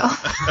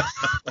myself.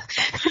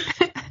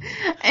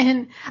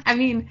 And I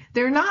mean,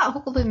 they're not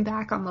holding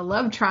back on the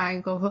love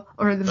triangle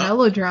or the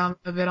melodrama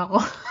of it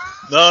all.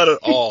 Not at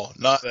all.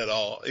 Not at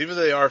all. Even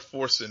they are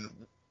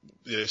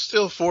they're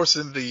still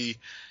forcing the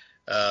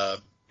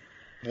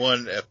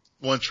one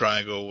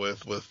triangle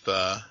with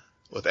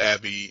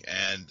Abby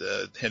and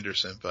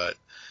Henderson, but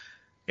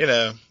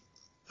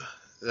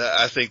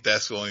I think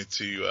that's going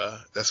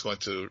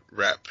to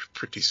wrap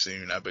pretty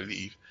soon, I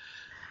believe.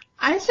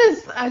 I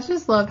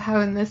just love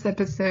how in this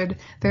episode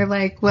they're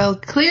like, well,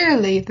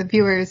 clearly the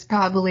viewers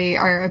probably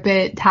are a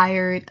bit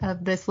tired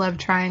of this love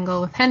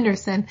triangle with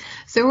Henderson,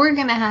 so we're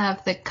gonna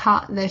have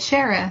the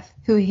sheriff,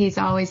 who he's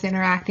always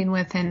interacting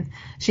with, and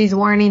she's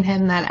warning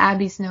him that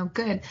Abby's no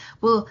good.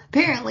 Well,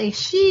 apparently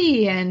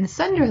she and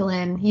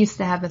Sunderland used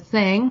to have a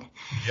thing.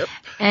 Yep.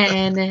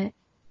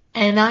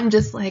 And I'm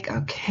just like,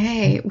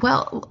 okay,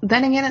 well,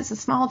 then again, it's a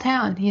small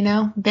town,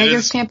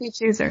 beggars can't be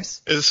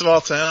choosers. It's a small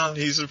town.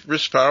 He's a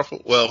rich,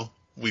 powerful,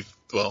 and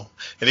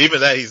even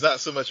that, he's not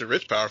so much a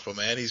rich, powerful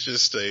man. He's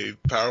just a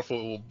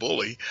powerful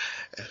bully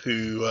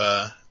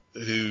who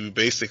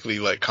basically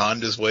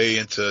conned his way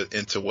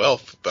into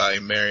wealth by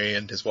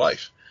marrying his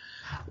wife.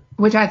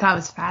 Which I thought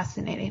was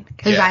fascinating,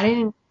 because I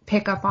didn't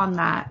pick up on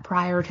that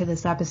prior to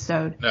this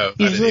episode. No,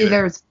 usually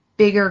there's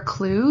bigger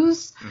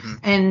clues,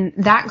 and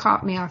that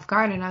caught me off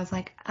guard, and I was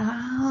like,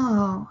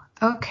 oh,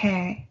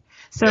 okay.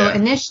 So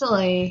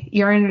initially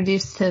you're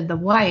introduced to the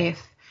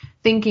wife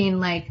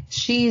thinking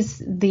she's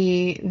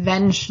the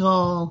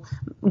vengeful,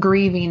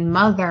 grieving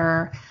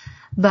mother,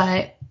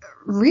 but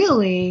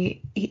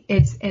really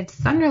it's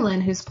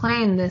Sunderland who's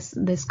playing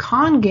this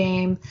con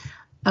game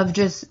of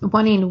just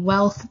wanting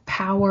wealth,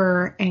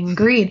 power, and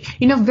greed.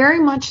 Very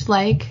much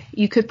like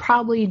you could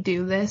probably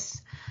do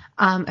this,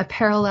 a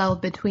parallel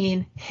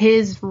between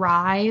his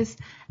rise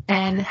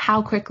and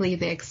how quickly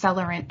the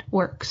accelerant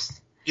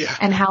works. Yeah.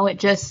 And how it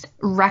just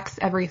wrecks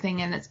everything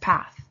in its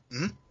path.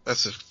 Mm-hmm.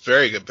 That's a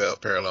very good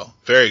parallel.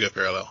 Very good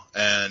parallel.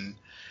 And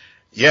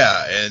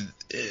I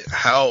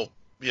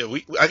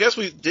guess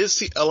we did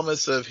see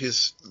elements of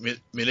his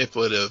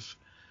manipulative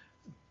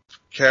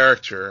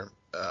character,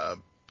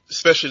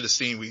 especially the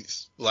scene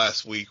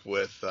last week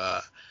with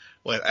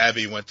when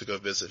Abby went to go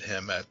visit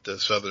him at the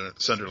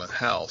Sunderland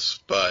house.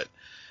 But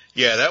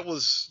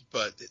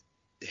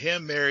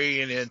him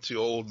marrying into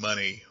old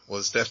money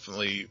was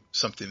definitely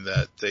something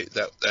that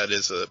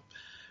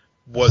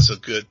was a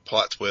good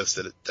plot twist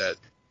that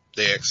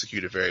they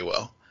executed very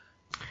well.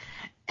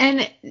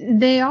 And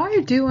they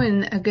are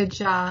doing a good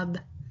job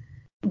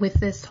with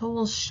this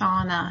whole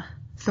Shauna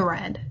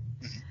thread,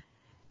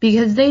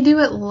 because they do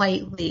it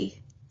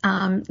lightly.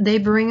 They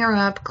bring her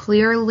up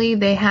clearly.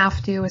 They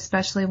have to,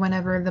 especially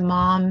whenever the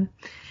mom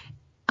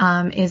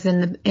is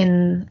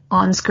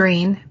on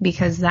screen,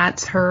 because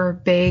that's her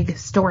big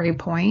story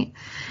point,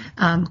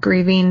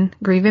 grieving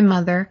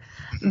mother.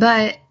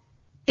 But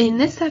in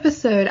this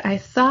episode, I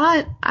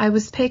thought I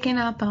was picking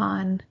up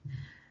on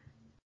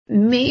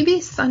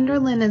maybe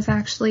Sunderland is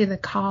actually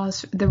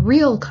the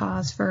real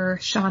cause for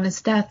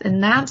Shauna's death,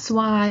 and that's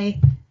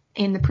why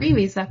in the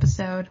previous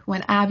episode,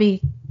 when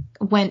Abby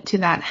went to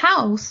that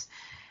house,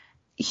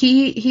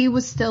 he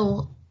was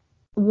still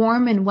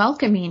warm and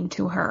welcoming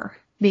to her,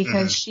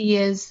 because she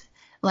is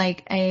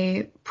like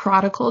a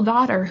prodigal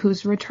daughter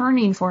who's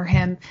returning for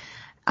him.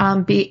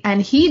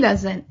 And he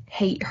doesn't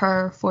hate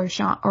her for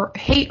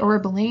hate or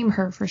blame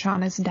her for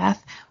Shauna's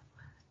death.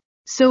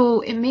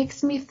 So it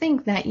makes me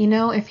think that,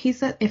 if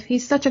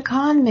he's such a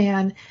con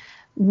man,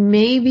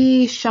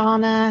 maybe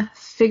Shauna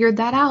figured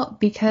that out,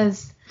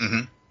 because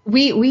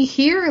we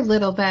hear a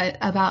little bit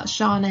about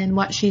Shauna and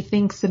what she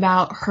thinks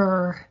about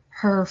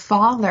her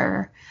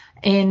father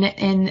in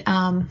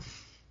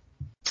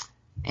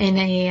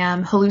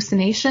a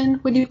hallucination,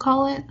 would you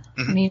call it?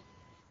 I mean,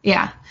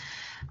 yeah.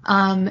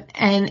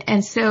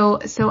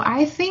 So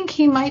I think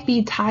he might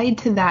be tied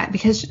to that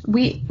because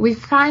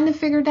we've kind of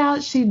figured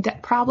out she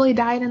probably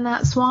died in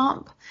that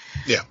swamp.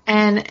 Yeah.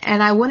 And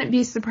I wouldn't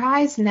be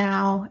surprised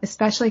now,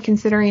 especially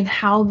considering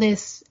how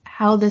this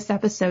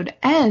episode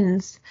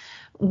ends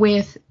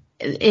with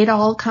it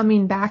all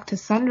coming back to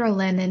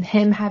Sunderland and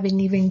him having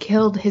even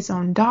killed his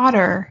own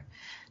daughter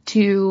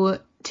to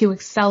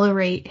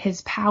accelerate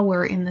his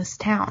power in this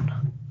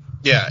town.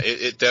 Yeah,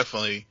 it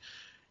definitely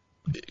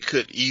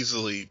could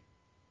easily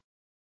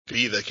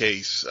be the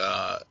case.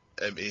 I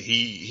mean,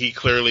 he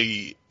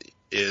clearly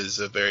is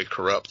a very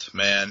corrupt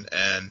man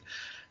and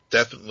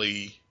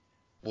definitely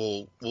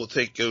will go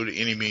to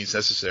any means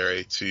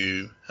necessary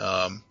to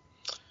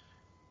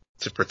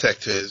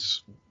protect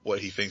what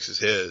he thinks is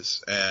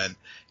his. And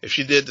if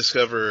she did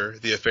discover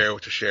the affair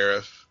with the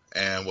sheriff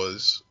and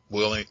was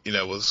willing,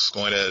 was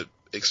going to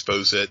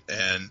expose it,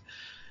 and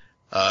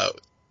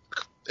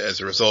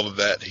as a result of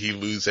that, he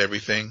lose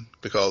everything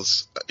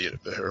because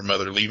her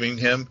mother leaving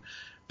him,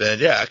 then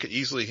yeah, I could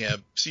easily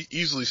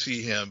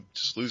see him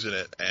just losing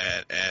it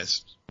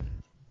and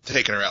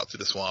taking her out to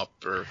the swamp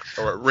or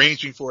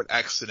arranging for an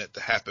accident to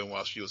happen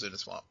while she was in the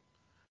swamp.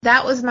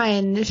 That was my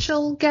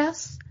initial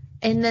guess.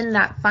 And then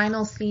that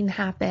final scene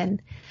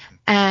happened,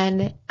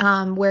 and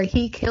where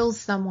he kills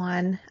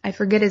someone, I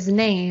forget his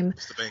name.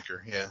 It's the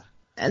banker, yeah.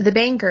 The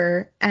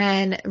banker,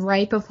 and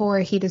right before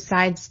he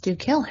decides to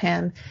kill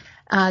him,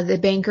 the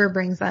banker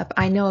brings up,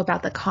 I know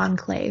about the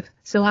conclave.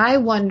 So I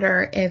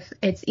wonder if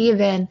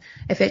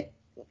it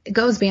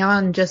goes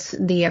beyond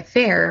just the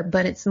affair,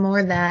 but it's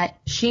more that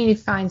she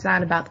finds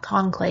out about the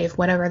conclave,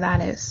 whatever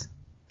that is.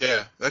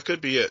 Yeah, that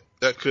could be it.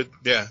 That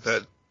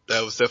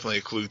was definitely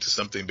a clue to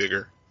something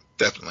bigger.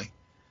 Definitely.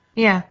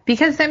 Yeah,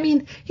 because I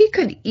mean, he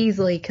could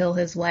easily kill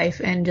his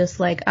wife and just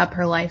up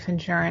her life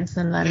insurance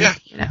and then,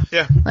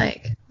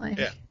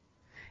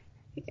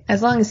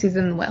 as long as he's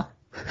in the will.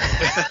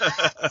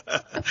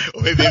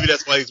 Well, maybe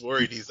that's why he's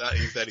worried he's not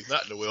in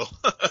the will.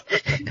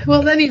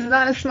 Well, then he's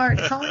not a smart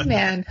con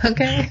man.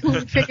 Okay, we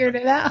figured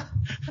it out.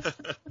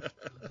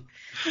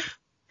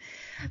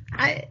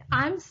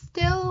 I'm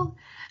still,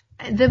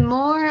 the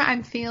more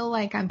I feel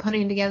like I'm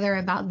putting together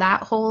about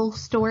that whole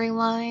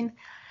storyline,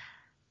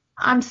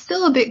 I'm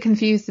still a bit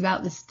confused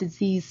about this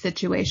disease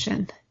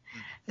situation,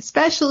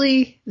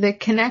 especially the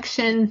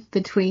connection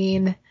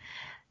between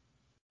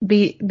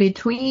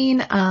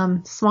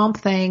Swamp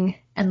Thing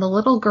and the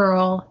little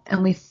girl.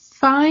 And we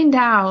find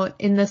out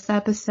in this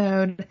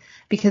episode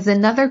because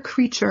another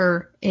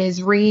creature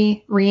is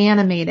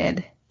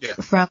reanimated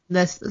from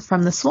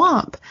the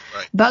swamp,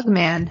 right.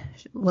 Bugman,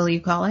 will you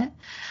call it?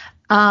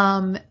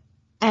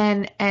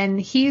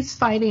 And he's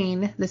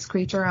fighting this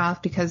creature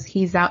off because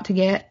he's out to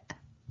get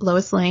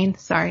Lois Lane.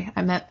 Sorry,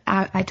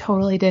 I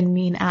totally didn't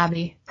mean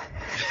Abby.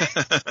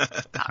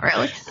 Not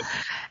really.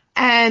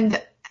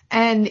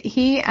 And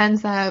he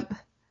ends up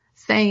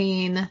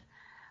saying,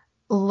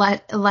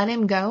 let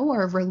him go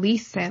or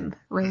release him.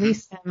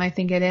 Release him, I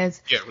think it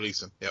is. Yeah,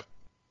 release him. Yep.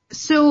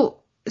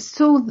 So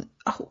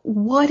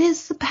what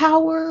is the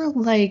power?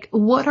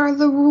 What are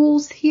the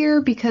rules here?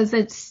 Because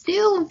it's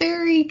still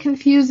very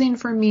confusing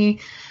for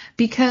me,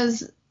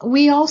 because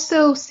we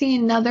also see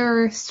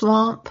another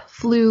swamp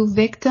flu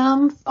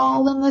victim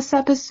fall in this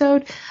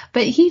episode,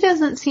 but he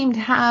doesn't seem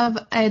to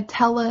have a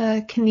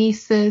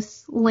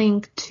telekinesis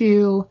link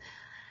to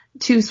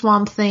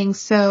Swamp Thing.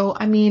 So,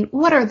 I mean,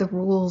 what are the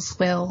rules,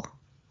 Will?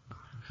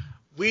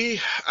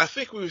 I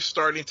think we were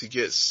starting to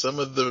get some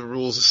of the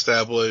rules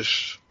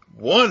established.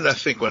 One, I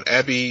think when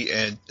Abby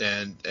and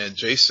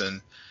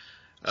Jason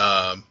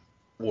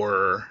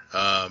were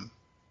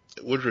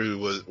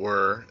Woodrue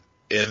were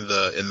in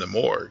the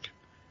morgue,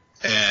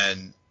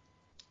 and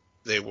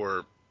they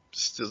were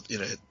still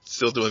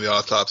doing the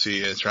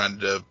autopsy and trying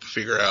to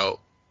figure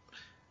out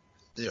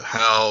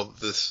how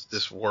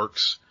this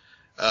works.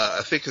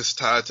 I think it's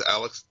tied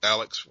to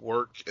Alex's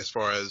work as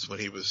far as when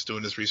he was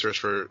doing his research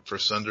for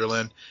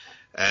Sunderland,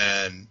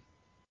 and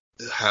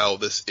how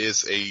this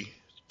is a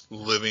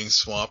living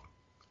swamp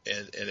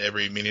in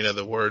every meaning of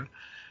the word,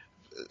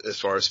 as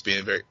far as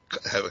being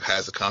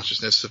has a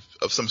consciousness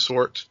of some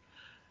sort.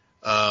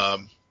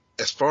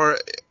 As far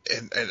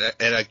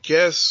and I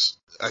guess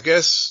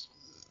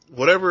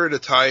whatever to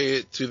tie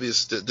it to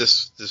this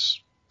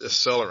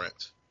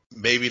accelerant,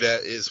 maybe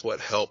that is what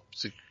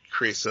helped to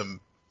create some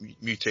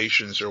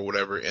mutations or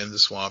whatever in the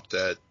swamp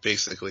that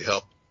basically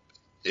help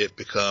it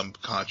become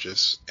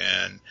conscious,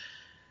 and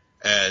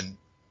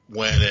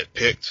when it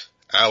picked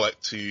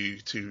Alec to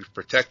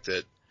protect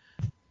it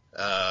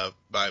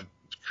by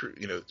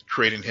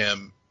creating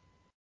him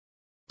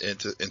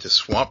into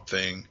Swamp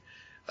Thing,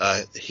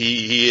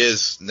 he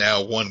is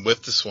now one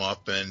with the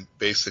swamp and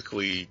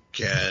basically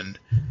can,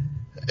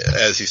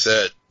 as he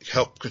said,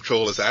 help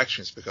control his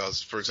actions.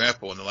 Because, for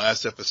example, in the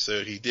last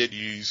episode, he did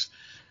use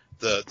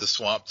the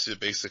swamp to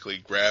basically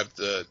grab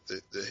the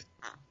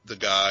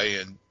guy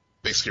and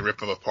basically rip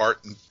him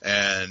apart,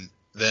 and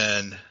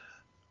then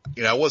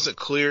I wasn't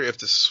clear if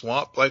the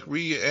swamp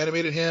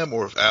reanimated him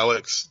or if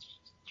Alec's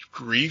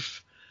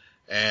grief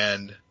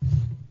and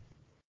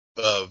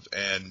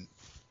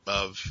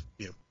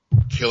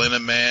killing a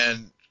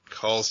man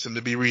caused him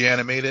to be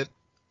reanimated.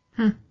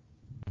 And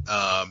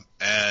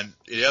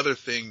the other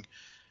thing,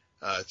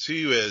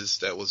 too, is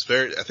that was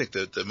I think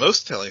the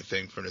most telling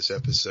thing from this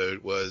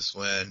episode was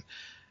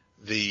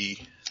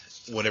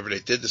whenever they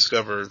did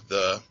discover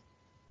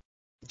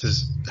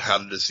how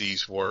the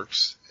disease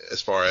works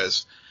as far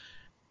as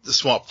the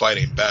swamp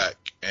fighting back.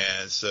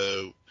 And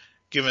so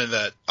given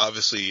that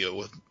obviously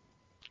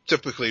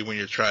typically when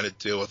you're trying to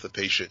deal with a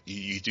patient,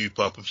 you do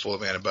pump them full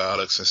of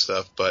antibiotics and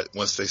stuff. But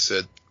once they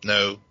said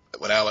no,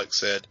 when Alex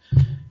said,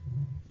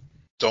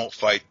 don't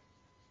fight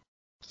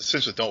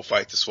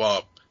the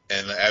swamp,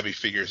 and Abby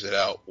figures it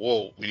out,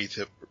 whoa, we need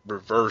to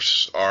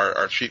reverse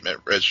our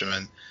treatment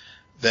regimen,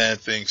 then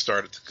things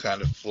started to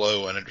kind of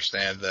flow and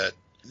understand that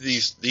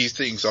these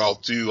things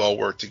all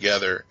work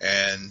together,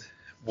 and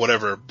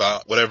whatever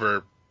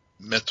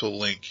mental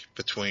link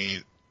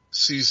between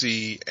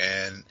Susie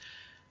and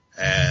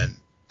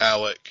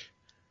Alec,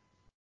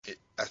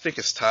 I think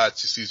it's tied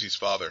to Susie's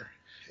father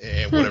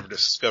and whatever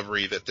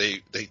discovery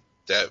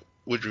that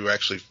Woodrow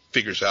actually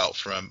figures out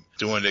from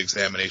doing the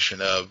examination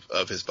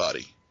of his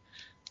body.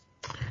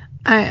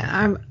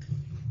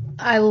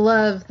 I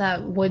love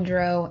that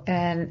Woodrow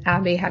and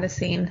Abby had a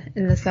scene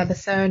in this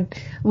episode.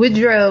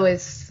 Woodrow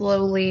is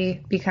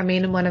slowly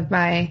becoming one of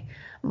my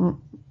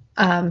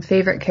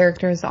favorite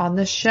characters on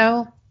this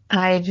show.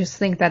 I just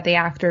think that the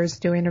actor is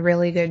doing a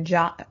really good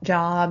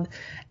job,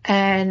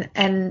 and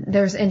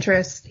there's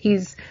interest.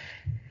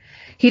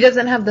 He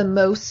doesn't have the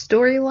most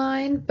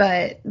storyline,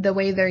 but the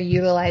way they're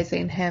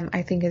utilizing him,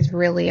 I think, is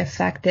really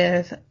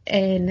effective.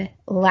 And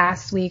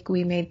last week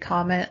we made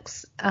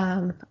comments,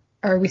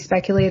 or we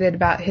speculated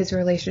about his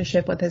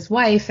relationship with his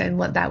wife and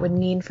what that would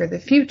mean for the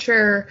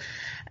future,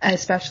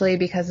 especially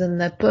because in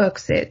the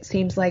books it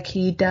seems like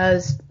he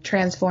does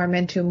transform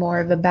into more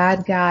of a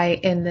bad guy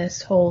in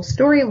this whole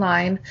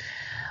storyline.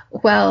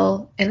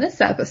 Well, in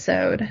this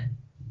episode,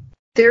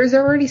 there's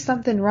already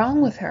something wrong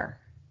with her.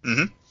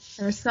 Mm-hmm.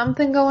 There's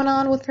something going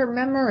on with her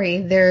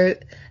memory.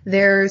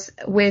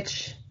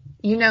 Which,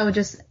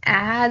 just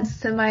adds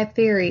to my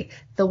theory.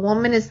 The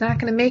woman is not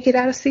going to make it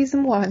out of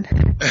season 1.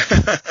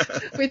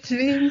 Which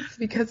means,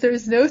 because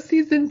there's no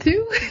season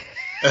 2,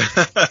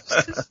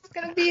 she's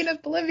going to be in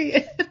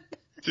oblivion.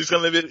 She's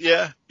going to be,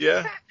 yeah.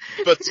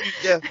 But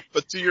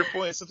to your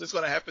point, something's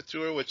going to happen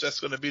to her, which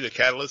that's going to be the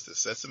catalyst that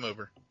sets him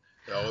over.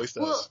 It always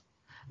does.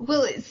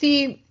 Well,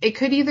 see, it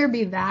could either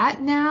be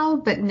that now,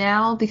 but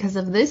now because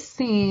of this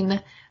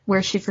scene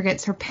where she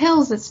forgets her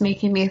pills, it's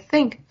making me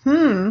think,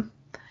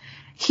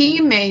 he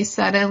may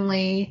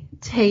suddenly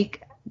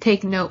take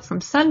note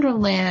from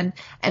Sunderland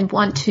and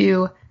want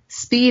to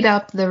speed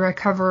up the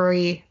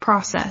recovery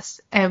process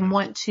and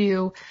want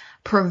to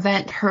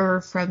prevent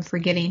her from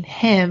forgetting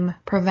him,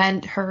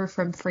 prevent her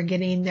from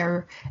forgetting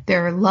their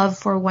love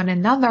for one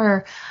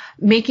another,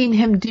 making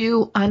him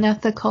do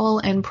unethical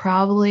and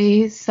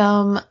probably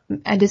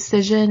a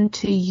decision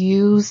to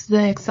use the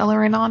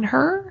accelerant on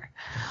her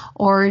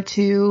or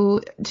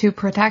to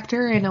protect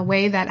her in a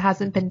way that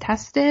hasn't been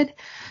tested.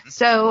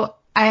 So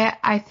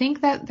I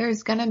think that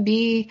there's going to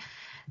be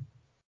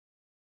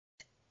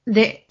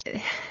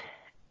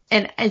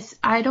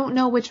I don't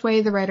know which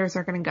way the writers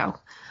are going to go,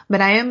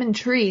 but I am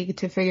intrigued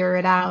to figure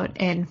it out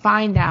and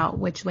find out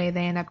which way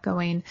they end up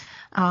going.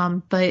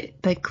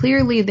 But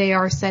clearly they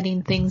are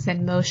setting things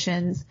in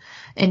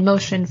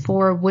motion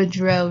for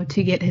Woodrow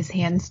to get his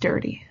hands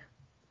dirty.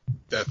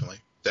 Definitely.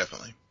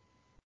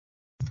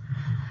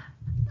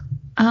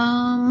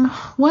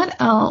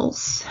 What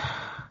else?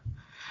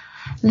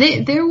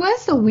 There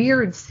was a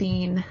weird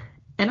scene,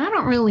 and I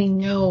don't really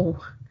know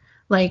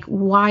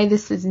why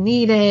this is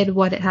needed,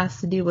 what it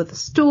has to do with the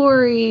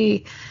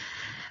story,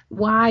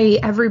 why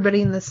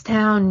everybody in this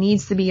town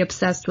needs to be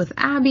obsessed with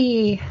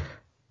Abby.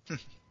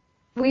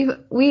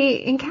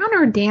 We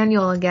encountered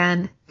Daniel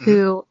again,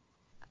 who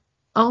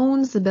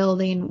owns the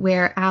building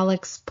where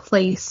Alex's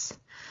place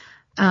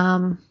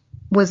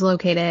was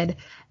located,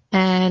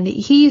 and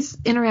he's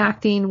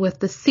interacting with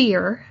the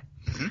seer.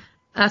 Mm-hmm.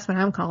 That's what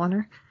I'm calling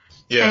her.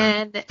 Yeah,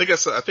 and I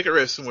think I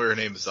read somewhere her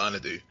name is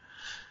Xanadu.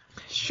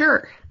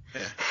 Sure.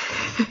 Yeah.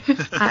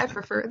 I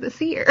prefer the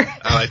seer.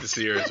 I like the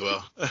seer as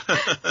well.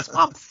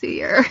 Swamp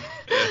seer.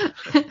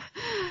 Yeah.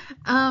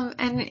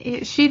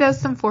 And she does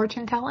some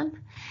fortune telling,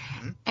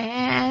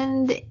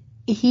 and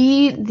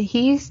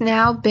he's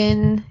now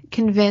been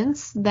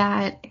convinced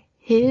that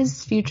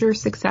his future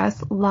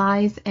success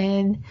lies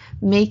in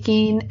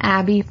making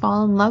Abby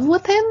fall in love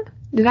with him.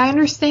 Did I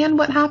understand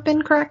what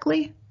happened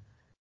correctly?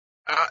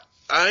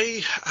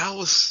 I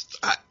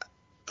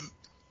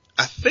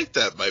think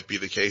that might be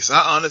the case.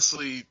 I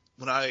honestly,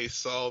 when I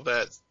saw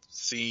that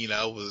scene,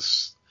 I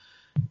was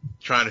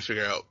trying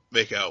to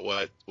make out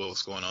what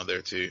was going on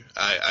there too.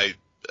 I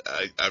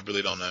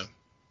really don't know.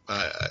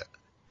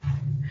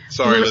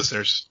 Sorry,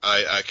 listeners.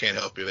 I can't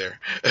help you there.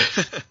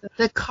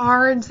 The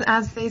cards,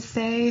 as they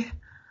say,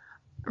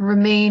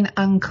 remain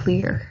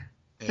unclear.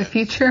 Yeah. The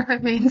future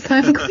remains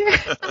unclear.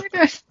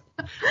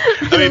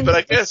 I mean, but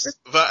I guess,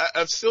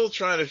 I'm still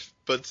trying to,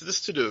 but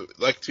this to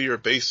your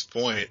base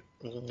point,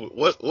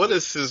 what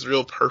is his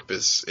real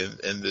purpose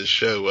in this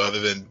show other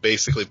than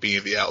basically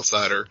being the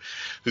outsider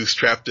who's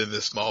trapped in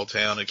this small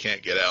town and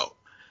can't get out?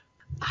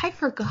 I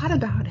forgot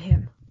about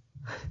him.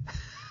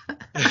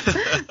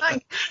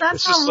 Like,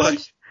 that's how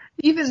much,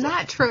 even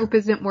that trope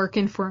isn't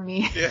working for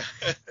me. Yeah,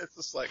 it's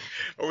just like,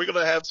 are we going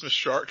to have some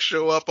sharks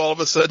show up all of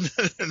a sudden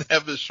and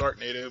have this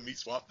Sharknado meet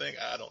Swamp Thing?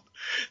 I don't.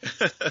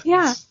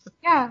 Yeah.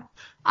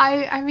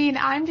 I mean,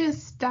 I'm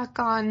just stuck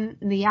on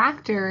the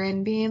actor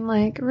and being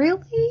like,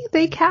 really?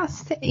 They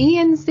cast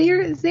Ian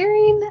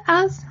Ziering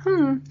as,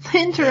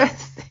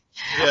 interesting.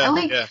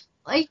 Yeah.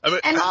 Like, I mean,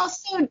 and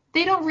also,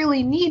 they don't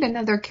really need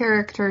another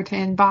character to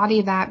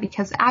embody that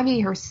because Abby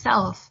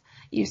herself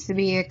used to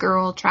be a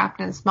girl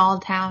trapped in a small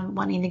town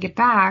wanting to get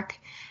back.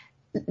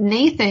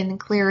 Nathan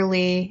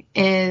clearly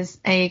is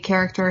a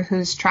character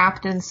who's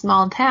trapped in a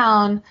small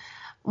town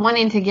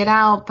wanting to get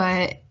out,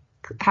 but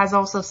has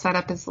also set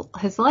up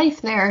his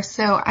life there.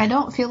 So I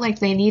don't feel like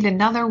they need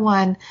another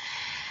one.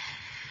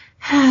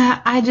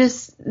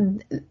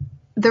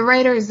 The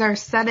writers are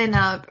setting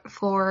up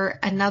for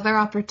another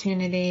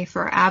opportunity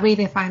for Abby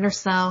to find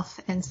herself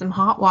in some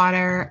hot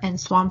water and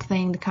Swamp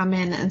Thing to come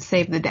in and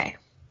save the day.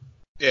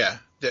 Yeah,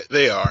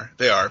 they are.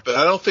 But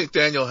I don't think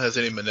Daniel has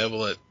any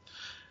malevolent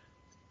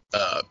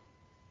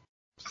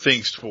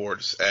things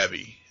towards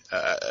Abby.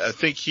 I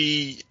think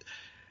he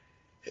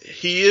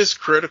is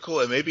critical,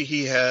 and maybe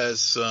he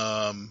has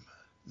some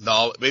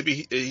knowledge.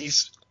 Maybe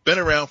he's been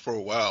around for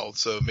a while,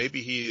 so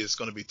maybe he is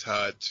going to be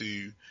tied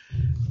to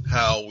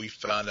how we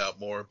found out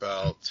more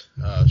about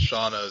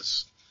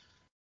Shauna's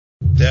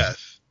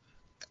death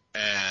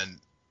and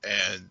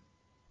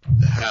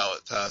how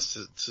it ties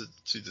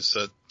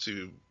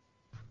to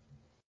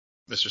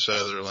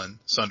Mr.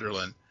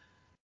 Sunderland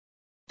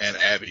and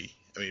Abby.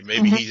 I mean,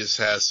 maybe he just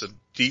has some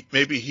deep.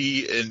 Maybe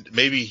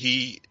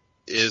he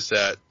is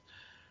that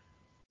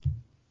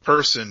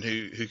person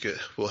who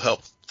will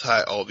help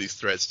tie all these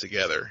threads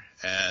together,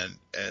 and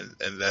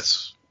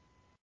that's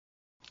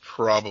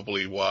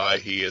probably why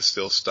he is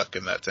still stuck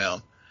in that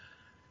town.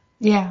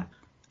 Yeah.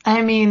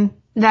 I mean,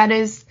 it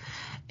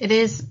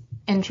is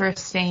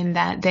interesting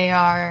that they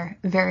are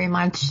very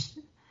much,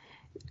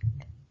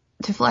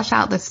 to flesh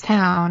out this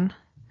town,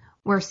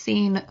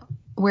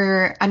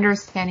 we're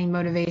understanding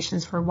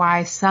motivations for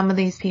why some of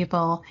these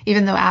people,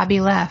 even though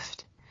Abby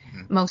left,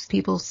 most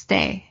people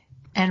stay.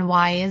 And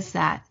why is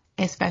that?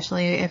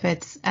 Especially if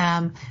it's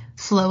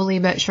slowly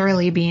but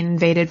surely being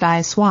invaded by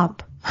a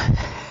swamp.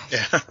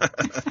 Yeah.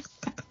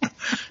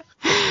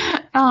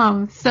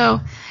 So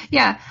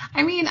yeah,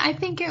 I mean, I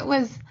think it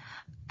was,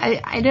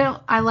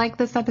 I like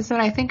this episode.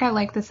 I think I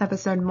like this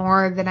episode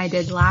more than I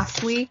did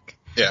last week.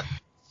 Yeah.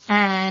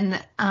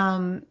 And,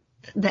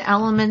 the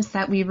elements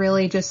that we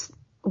really just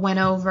went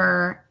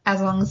over,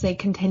 as long as they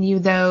continue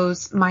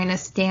those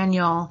minus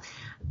Daniel,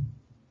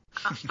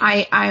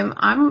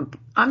 I'm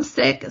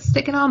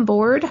sticking on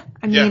board.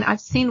 I mean,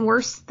 I've seen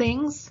worse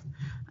things.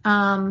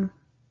 I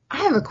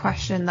have a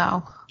question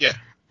though. Yeah.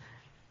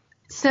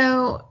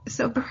 So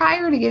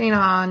prior to getting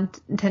on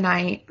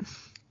tonight,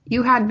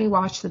 you had me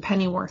watch the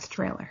Pennyworth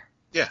trailer.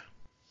 Yeah.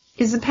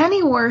 Is the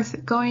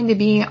Pennyworth going to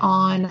be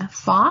on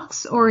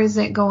Fox, or is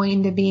it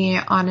going to be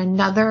on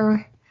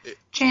another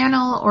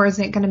channel, or is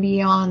it going to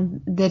be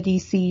on the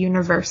DC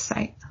Universe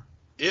site?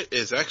 It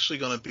is actually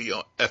going to be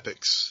on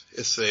Epix.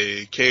 It's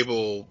a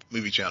cable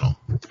movie channel.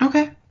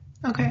 Okay.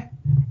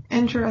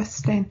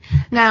 Interesting.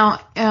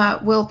 Now,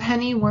 will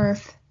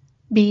Pennyworth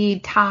be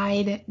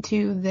tied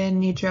to the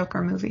new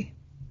Joker movie?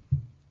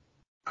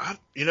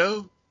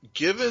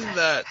 Given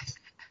that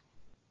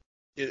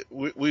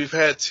we've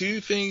had two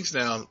things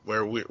now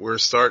where we're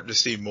starting to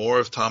see more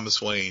of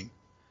Thomas Wayne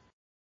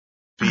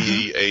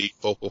be a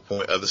focal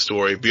point of the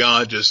story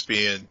beyond just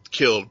being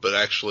killed, but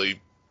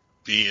actually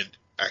being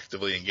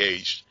actively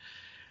engaged.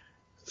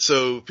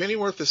 So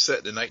Pennyworth is set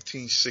in the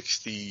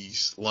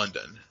 1960s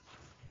London.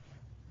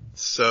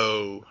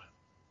 So,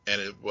 and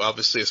it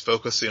obviously is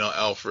focusing on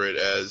Alfred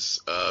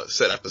as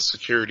set up a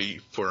security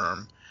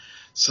firm.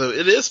 So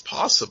it is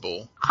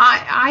possible.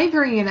 I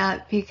bring it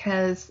up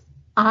because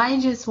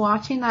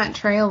watching that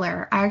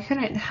trailer, I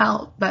couldn't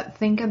help but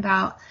think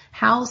about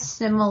how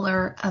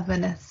similar of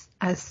an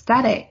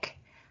aesthetic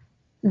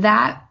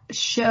that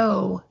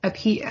show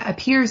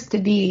appears to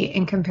be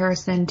in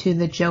comparison to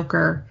the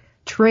Joker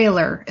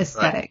trailer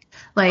aesthetic.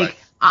 Right.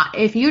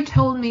 If you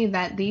told me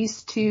that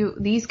these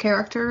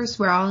characters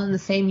were all in the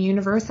same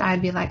universe,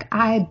 I'd be like,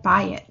 I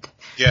buy it.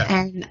 Yeah.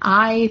 And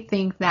I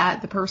think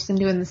that the person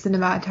doing the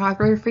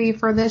cinematography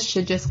for this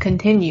should just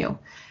continue,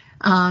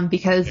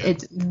 because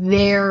it's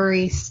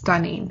very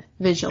stunning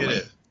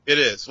visually. It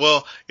is.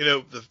 Well,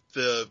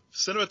 the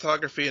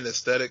cinematography and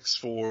aesthetics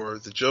for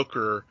the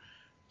Joker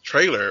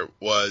trailer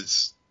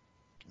was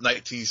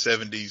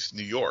 1970s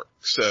New York.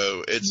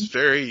 So it's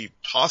very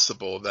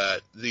possible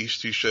that these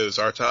two shows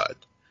are tied.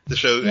 The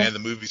show and the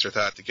movies are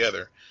tied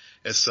together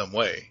in some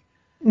way.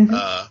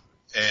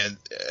 And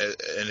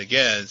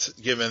again,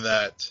 given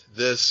that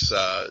this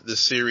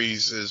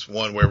series is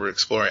one where we're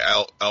exploring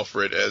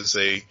Alfred as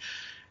a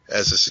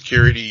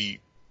security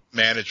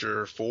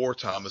manager for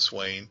Thomas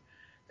Wayne,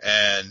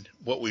 and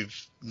what we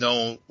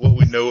know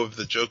of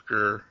the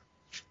Joker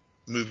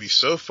movie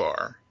so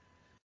far,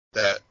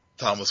 that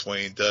Thomas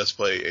Wayne does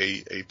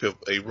play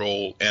a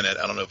role in it.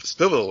 I don't know if it's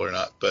pivotal or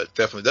not, but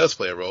definitely does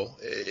play a role.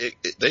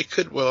 They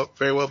could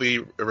very well be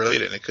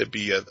related, and it could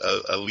be a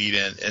lead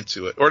in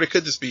into it, or it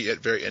could just be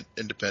very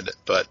independent.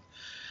 But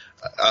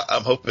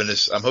I'm hoping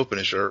it's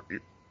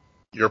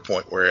your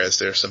point, whereas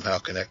they're somehow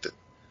connected.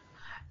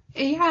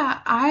 Yeah,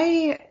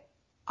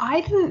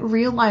 I didn't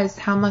realize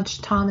how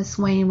much Thomas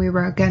Wayne we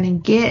were going to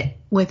get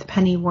with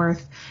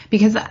Pennyworth,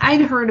 because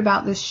I'd heard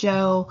about this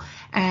show,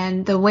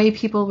 and the way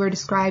people were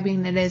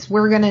describing it is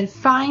we're going to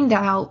find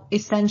out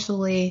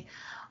essentially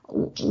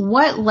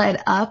what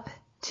led up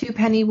to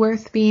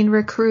Pennyworth being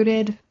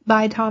recruited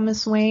by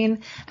Thomas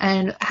Wayne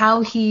and how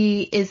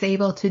he is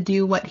able to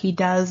do what he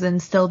does and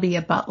still be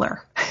a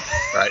butler.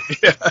 Right.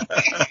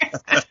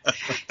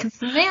 Because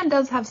the man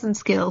does have some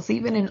skills,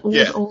 even in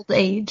old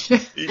age.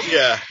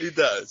 Yeah, he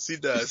does.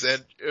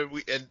 And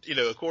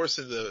of course,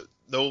 in the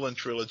Nolan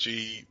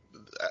trilogy,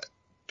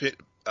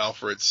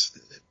 Alfred's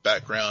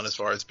background as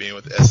far as being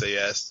with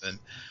SAS and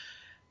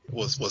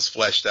was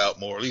fleshed out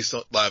more, at least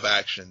live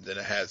action, than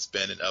it has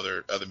been in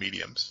other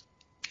mediums.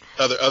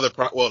 Not other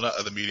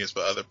mediums,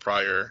 but other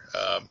prior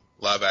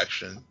live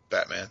action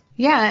Batman.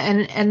 Yeah,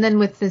 and then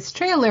with this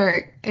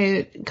trailer,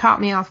 it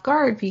caught me off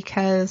guard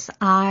because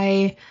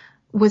I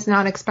was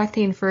not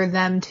expecting for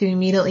them to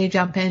immediately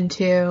jump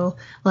into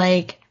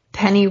like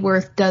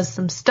Pennyworth does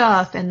some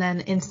stuff and then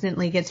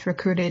instantly gets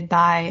recruited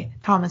by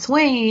Thomas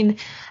Wayne,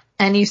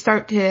 and you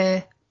start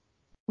to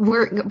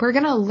we're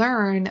going to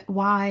learn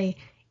why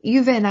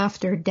even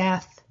after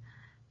death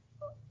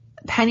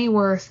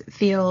Pennyworth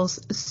feels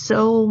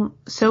so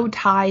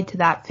tied to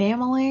that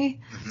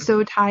family,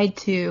 so tied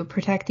to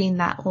protecting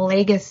that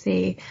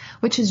legacy,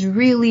 which is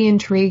really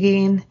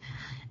intriguing.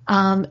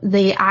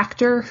 The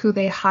actor who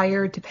they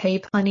hired to play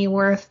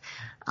Pennyworth,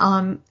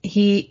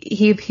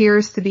 he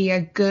appears to be a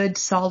good,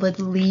 solid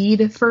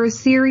lead for a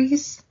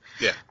series.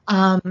 Yeah.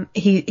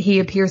 He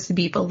appears to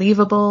be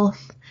believable.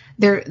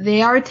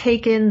 They are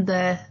taking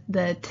the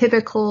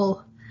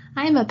typical,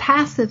 I'm a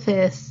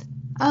pacifist.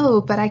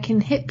 Oh, but I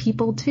can hit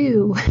people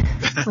too.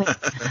 Like,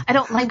 I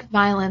don't like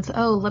violence.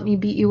 Oh, let me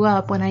beat you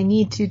up when I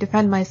need to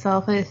defend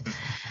myself.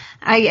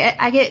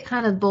 I get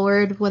kind of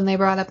bored when they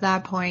brought up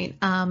that point.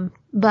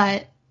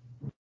 But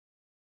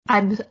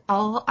I'm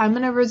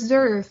going to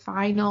reserve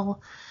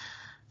final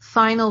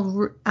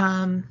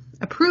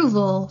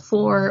approval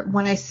for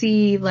when I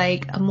see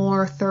like a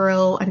more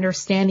thorough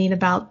understanding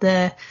about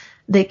the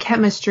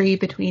chemistry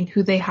between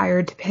who they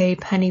hired to play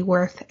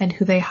Pennyworth and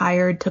who they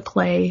hired to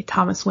play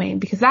Thomas Wayne.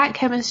 Because that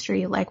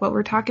chemistry, like what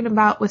we're talking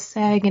about with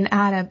Seg and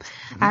Adam,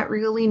 that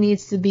really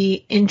needs to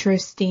be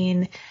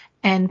interesting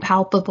and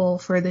palpable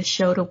for the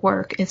show to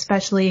work,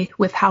 especially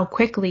with how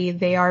quickly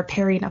they are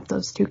pairing up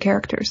those two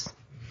characters.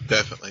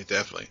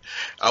 Definitely.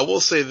 I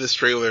will say this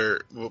trailer,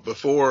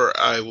 before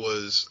I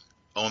was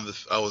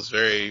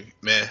very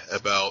meh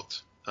about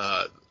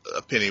a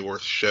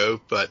Pennyworth show,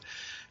 but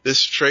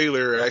this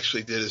trailer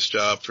actually did its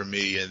job for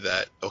me in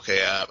that,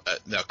 okay,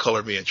 now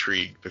color me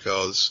intrigued,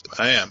 because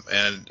I am,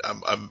 and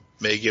I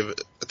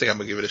think I'm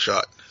gonna give it a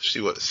shot,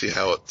 see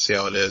how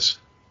it is.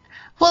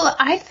 Well,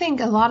 I think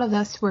a lot of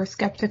us were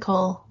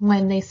skeptical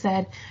when they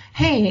said,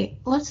 hey,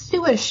 let's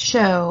do a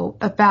show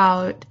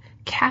about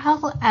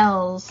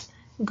Kal-El's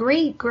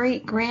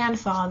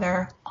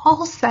great-great-grandfather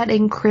all set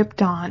in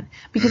Krypton,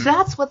 because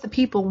that's what the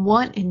people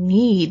want and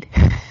need.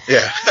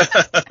 Yeah.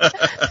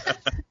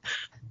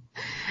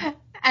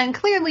 And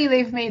clearly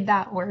they've made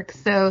that work.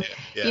 So,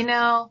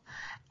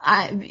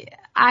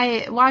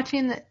 I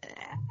watching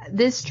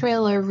this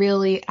trailer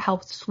really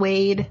helped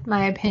swayed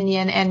my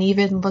opinion, and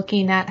even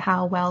looking at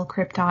how well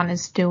Krypton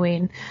is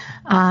doing,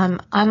 I'm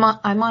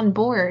on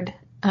board.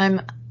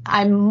 I'm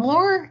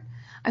more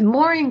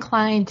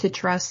inclined to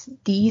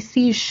trust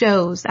DC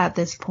shows at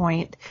this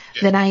point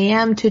than I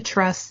am to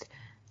trust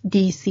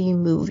DC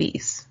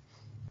movies.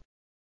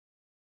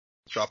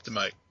 Drop the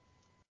mic.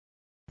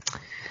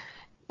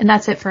 And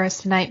that's it for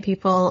us tonight,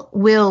 people.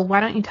 Will,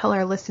 why don't you tell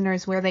our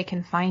listeners where they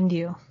can find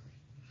you?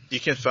 You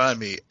can find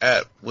me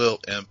at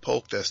Will M.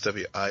 Polk. That's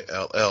WILLMPOLK.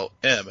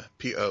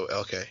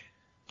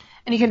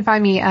 And you can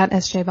find me at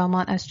SJ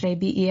Belmont,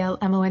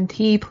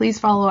 SJBELMONT. Please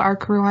follow our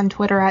crew on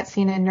Twitter at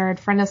CNN Nerd.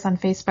 Friend us on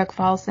Facebook,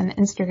 follow us on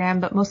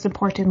Instagram. But most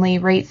importantly,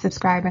 rate,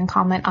 subscribe, and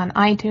comment on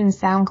iTunes,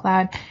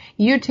 SoundCloud,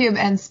 YouTube,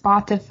 and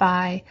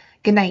Spotify.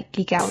 Good night,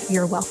 Geek Out.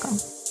 You're welcome.